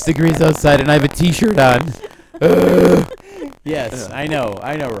 76 degrees outside and I have a t-shirt on. Yes, I know,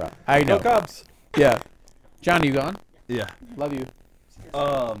 Rob. I know. Go Cubs. Yeah. John, you gone? Yeah. Love you.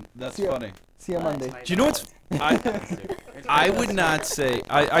 That's See ya. funny. See you Monday. Do you know what's... I would not say...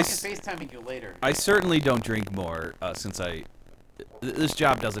 I FaceTiming you later. I certainly don't drink more since this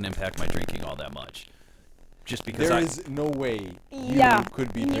job doesn't impact my drinking all that much. Just because There is no way you Yeah.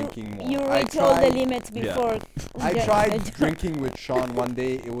 could be drinking more. You I reach all the tried- limits before. I tried drinking with Sean one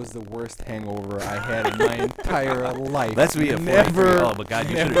day. It was the worst hangover I had in my entire life. That's me at 43. Never. Oh, my God,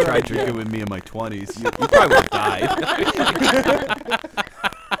 you should have never tried again. drinking with me in my 20s. You probably would have died.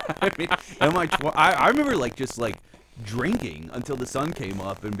 I mean, I remember, drinking until the sun came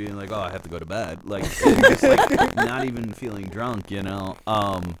up and being like, oh, I have to go to bed. And just, not even feeling drunk,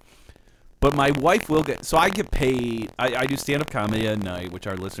 But my wife will get... So I get paid... I do stand-up comedy at night, which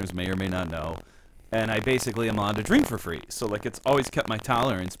our listeners may or may not know. And I basically am allowed to drink for free. So, it's always kept my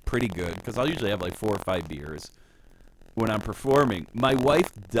tolerance pretty good. Because I'll usually have, 4 or 5 beers when I'm performing. My wife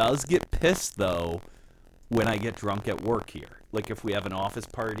does get pissed, though, when I get drunk at work here. If we have an office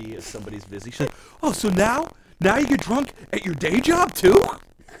party, if somebody's busy. She's like, oh, so now you get drunk at your day job, too?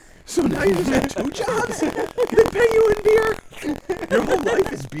 So now you just have 2 jobs? They pay you in beer? Your whole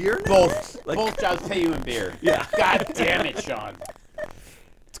life is beer now? Both jobs pay you in beer. Yeah. God damn it, Sean.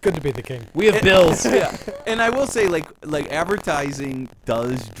 It's good to be the king. We have bills. Yeah. And I will say, advertising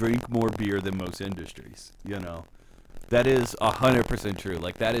does drink more beer than most industries, That is 100% true.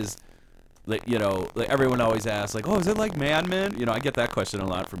 That is, everyone always asks, oh, is it like Mad Men? I get that question a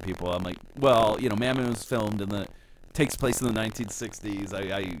lot from people. I'm like, well, Mad Men was filmed takes place in the 1960s.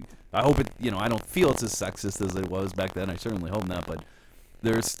 I hope it, I don't feel it's as sexist as it was back then. I certainly hope not, but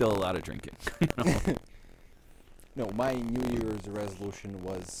there's still a lot of drinking. No, my New Year's resolution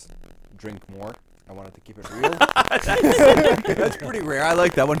was drink more. I wanted to keep it real. That's pretty rare. I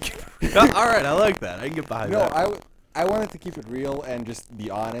like that one. All right, I like that. I can get behind No, that. I wanted to keep it real and just be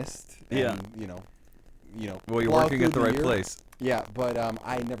honest. And, Yeah. Well, you're plow working at through the right year. place. Yeah, but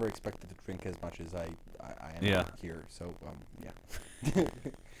I never expected to drink as much as I am Yeah. here. So yeah.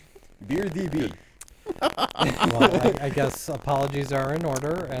 Beer DB. Well, I guess apologies are in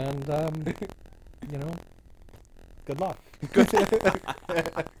order, and good luck.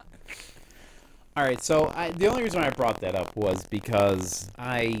 All right, so the only reason I brought that up was because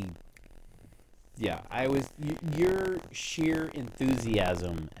your sheer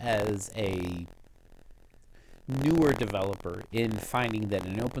enthusiasm as a newer developer in finding that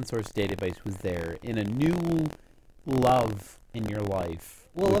an open source database was there in a new love in your life.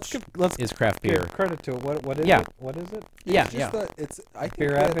 Well, which let's is craft beer. give credit to it. What is Yeah. it? What is it? Yeah, It's yeah. just that it's I think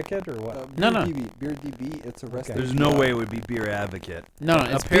Beer that, advocate or what? Beer No. DB, Beer DB. It's a recipe. There's no way it would be Beer Advocate. No,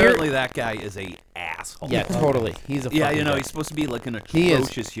 it's Apparently, beer. that guy is a asshole. Yeah, totally. He's a Yeah, fucking guy. he's supposed to be like an He is.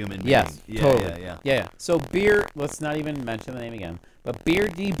 atrocious human being. Yes, Yeah, totally. yeah. So beer, let's not even mention the name again, but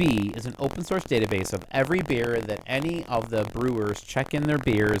BeerDB is an open source database of every beer that any of the brewers check in their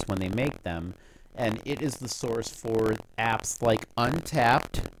beers when they make them, and it is the source for apps like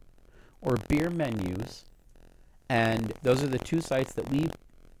Untapped, or beer menus. And those are the two sites that we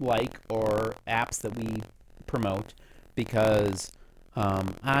like, or apps that we promote, because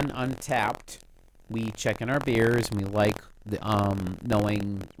on Untapped, we check in our beers and we like the,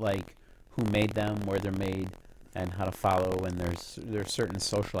 knowing like who made them, where they're made, and how to follow. And there's certain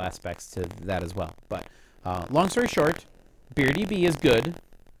social aspects to that as well. But long story short, BeerDB is good.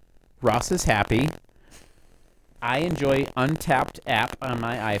 Ross is happy. I enjoy Untapped app on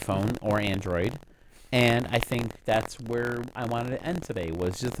my iPhone or Android. And I think that's where I wanted to end today,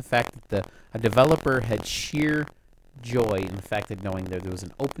 was just the fact that a developer had sheer joy in the fact that knowing that there was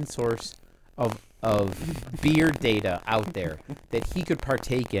an open source of beer data out there that he could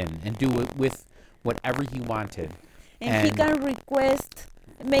partake in and do it with whatever he wanted. And he can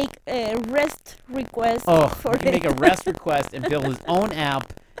make a REST request he can make a REST request and build his own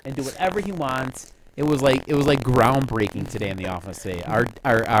app and do whatever he wants. It was like groundbreaking today in the office today.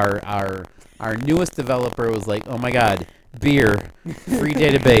 Our newest developer was like, "Oh my God, beer, free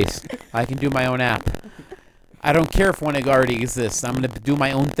database. I can do my own app. I don't care if one already exists. I'm gonna do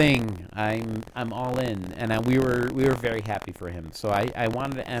my own thing. I'm all in." And we were very happy for him. So I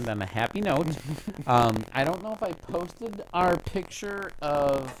wanted to end on a happy note. I don't know if I posted our picture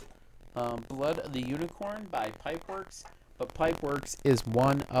of Blood of the Unicorn by Pipeworks, but Pipeworks is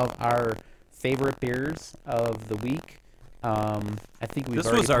one of our favorite beers of the week. I think we've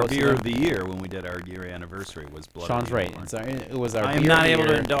This was our beer of the year when we did our year anniversary. Was Blood. Sean's of the right. Unicorn. It was our. I beer am not of the able to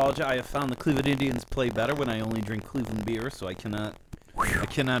year. indulge. I have found the Cleveland Indians play better when I only drink Cleveland beer, so I cannot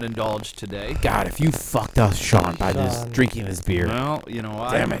indulge today. God, if you fucked us, Sean, by this drinking this beer. Well, Damn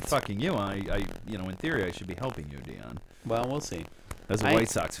I'm it. fucking you. I in theory, I should be helping you, Dion, Well, we'll see. as a White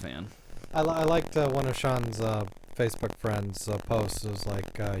Sox fan. I liked one of Sean's Facebook friends' posts. It was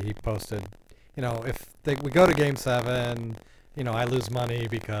like he posted, if we go to Game 7, I lose money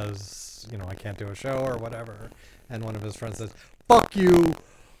because, I can't do a show or whatever. And one of his friends says, "Fuck you.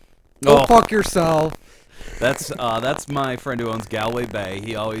 Go fuck yourself." That's my friend who owns Galway Bay.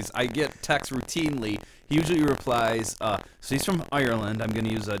 I get texts routinely. He usually replies, so he's from Ireland. I'm going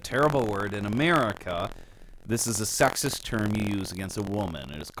to use a terrible word. In America, this is a sexist term you use against a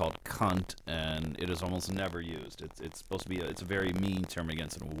woman. It is called cunt, and it is almost never used. It's supposed to be it's a very mean term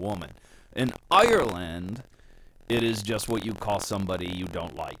against a woman. In Ireland, it is just what you call somebody you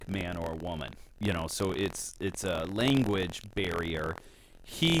don't like, man or woman. So it's a language barrier.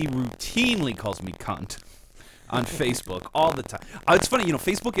 He routinely calls me cunt on Facebook all the time. It's funny,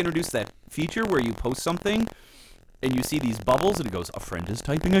 Facebook introduced that feature where you post something and you see these bubbles and it goes, "A friend is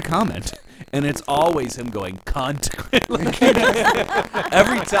typing a comment." And it's always him going, "cunt."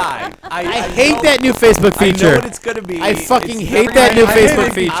 Every time. I hate that new Facebook I know feature. what it's going to be. I fucking It's hate never that new gonna be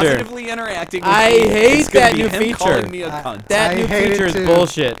Facebook feature. Positively interacting with I me. hate It's gonna that be new him feature. calling me a cunt. That I new hate feature it is too.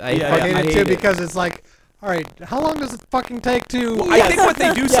 bullshit. I Yeah, fucking I hate it hate too because it's like, all right, how long does it fucking take to I think what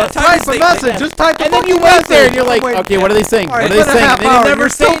they do sometimes type is a they, message? Just type a And then you fucking wait message. there and you're like, Wait, okay, what are they saying? all What right, are they it's been a saying? half They hour. never You're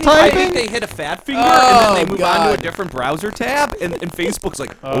say still anything. I typing? think they hit a fat finger and then they Oh, move on to a God. different browser tab, and Facebook's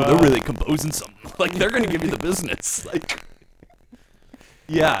like, "Oh, they're really composing something. Like they're gonna give you the business." Like,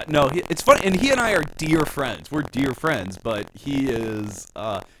 yeah, no, it's funny, and he and I are dear friends. We're dear friends, but he is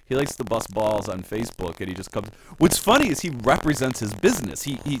he likes to bust balls on Facebook, and he just comes. What's funny is he represents his business.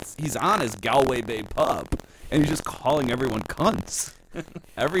 He's on his Galway Bay pub, and he's just calling everyone cunts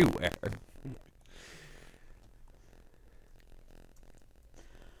everywhere.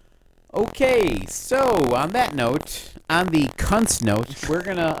 Okay, so on that note, on the cunts note, we're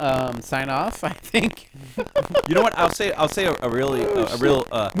gonna sign off. I think You know what? I'll say a real.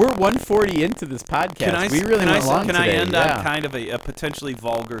 we're 140 into this podcast. Can I? We really can went I, long can today. I end yeah. on kind of a potentially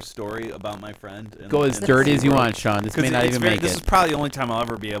vulgar story about my friend? Go as dirty as you want, Sean. This may not even make This it. is probably the only time I'll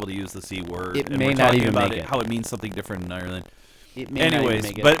ever be able to use the C word. It and may we're not talking even about make it. How it means something different in Ireland. It may not even Anyways,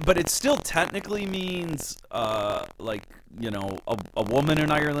 make it. but it still technically means like a woman in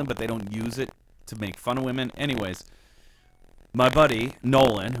Ireland, but they don't use it to make fun of women. Anyways, my buddy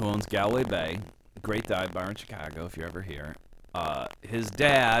Nolan, who owns Galway Bay, great dive bar in Chicago, if you're ever here. His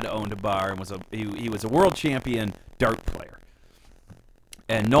dad owned a bar and he was a world champion dart player.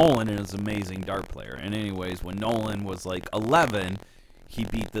 And Nolan is an amazing dart player. And anyways, when Nolan was like 11, he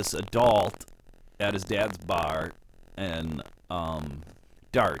beat this adult at his dad's bar and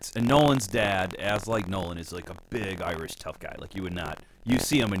darts. And Nolan's dad, as like Nolan, is like a big Irish tough guy. Like you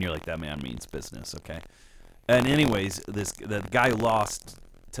see him and you're like, that man means business, okay? And anyways, the guy who lost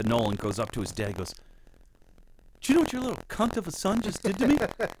to Nolan goes up to his dad and goes, "Do you know what your little cunt of a son just did to me?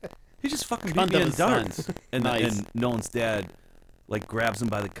 He just fucking beat Cunt me of in a son. darts." And, Nice. and Nolan's dad like grabs him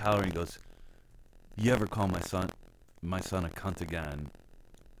by the collar and he goes, "You ever call my son a cunt again,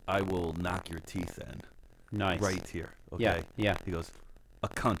 I will knock your teeth in. Nice. Right here. Okay. Yeah. Yeah. He goes, a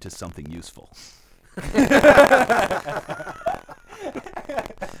cunt is something useful.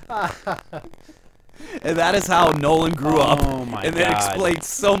 And that is how Nolan grew up. Oh my and that God. explains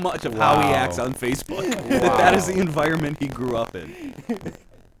so much of how he Wow. acts on Facebook. That is the environment he grew up in.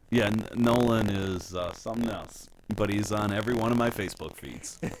 Yeah, Nolan is something else. But he's on every one of my Facebook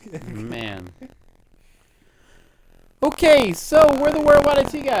feeds. Man. Okay, so we're the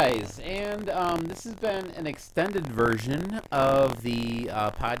Worldwide IT guys, and this has been an extended version of the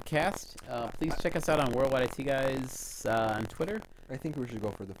podcast. Please check us out on Worldwide IT guys on Twitter. I think we should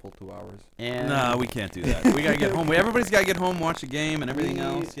go for the full 2 hours. And No, we can't do that. We gotta get home. Everybody's gotta get home, watch the game, and everything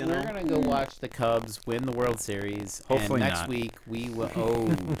else. You know. We're gonna go watch the Cubs win the World Series. Hopefully and next not. week we will. Oh,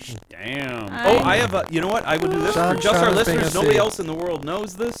 damn! Oh, I have a. You know what? I would do this Sean- for just our Sean is being listeners. a Nobody C. else in the world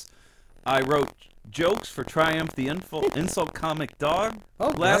knows this. I wrote jokes for Triumph the Insult Comic Dog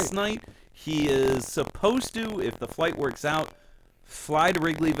last night. He is supposed to, if the flight works out, fly to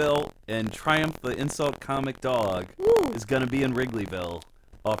Wrigleyville, and Triumph the Insult Comic Dog is gonna be in Wrigleyville.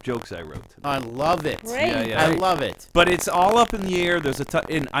 Off jokes I wrote. I love it. Great. Yeah, yeah. I love it. But it's all up in the air. There's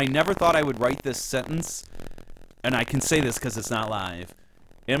and I never thought I would write this sentence, and I can say this because it's not live.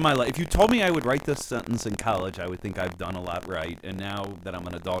 In my life, if you told me I would write this sentence in college, I would think I've done a lot right. And now that I'm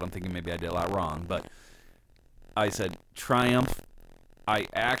an adult, I'm thinking maybe I did a lot wrong. But I said, Triumph, I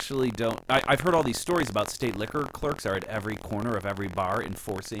actually don't. I've heard all these stories about state liquor clerks are at every corner of every bar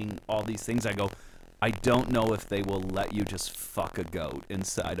enforcing all these things. I go, I don't know if they will let you just fuck a goat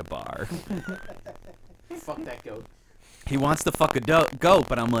inside a bar. Fuck that goat. He wants to fuck a goat,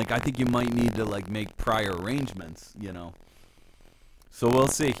 but I'm like, I think you might need to like make prior arrangements, you know. So we'll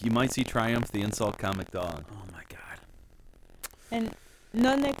see. You might see Triumph the Insult Comic Dog. Oh my God. And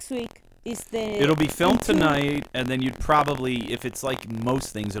not next week is the. It'll be filmed in two- tonight, and then you'd probably, if it's like most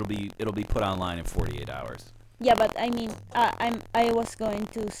things, it'll be put online in 48 hours. Yeah, but I mean, I was going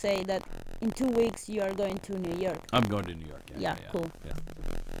to say that in 2 weeks you are going to New York. I'm going to New York. Yeah, cool. Yeah.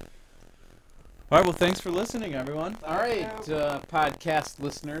 All right. Well, thanks for listening, everyone. All right, podcast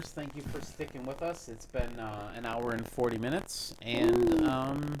listeners, thank you for sticking with us. It's been an hour and 40 minutes,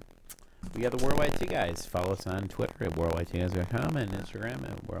 and we got the Worldwide IT guys. Follow us on Twitter at worldwidetguys.com and Instagram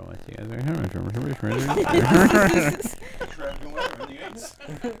at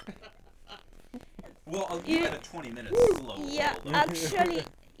worldwidetguys.com. Well, I'll give it a 20-minute slow. Yeah, actually,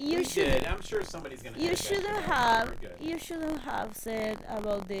 you should. I'm sure somebody's gonna. You shouldn't have. You shouldn't have said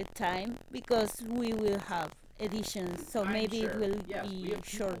about the time because we will have editions, so maybe it will Yes, we be have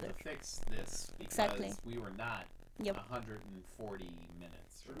people shorter. to fix this because Exactly. we were not Yep. 140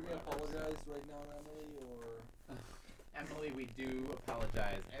 minutes. or whatever. right now, Emily, or? Emily, we do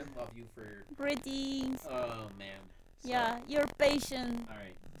apologize and love you for. Greetings. Oh man. So, Yeah, you're patient. All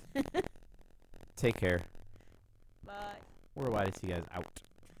right. Take care. Bye. Worldwide IT guys out.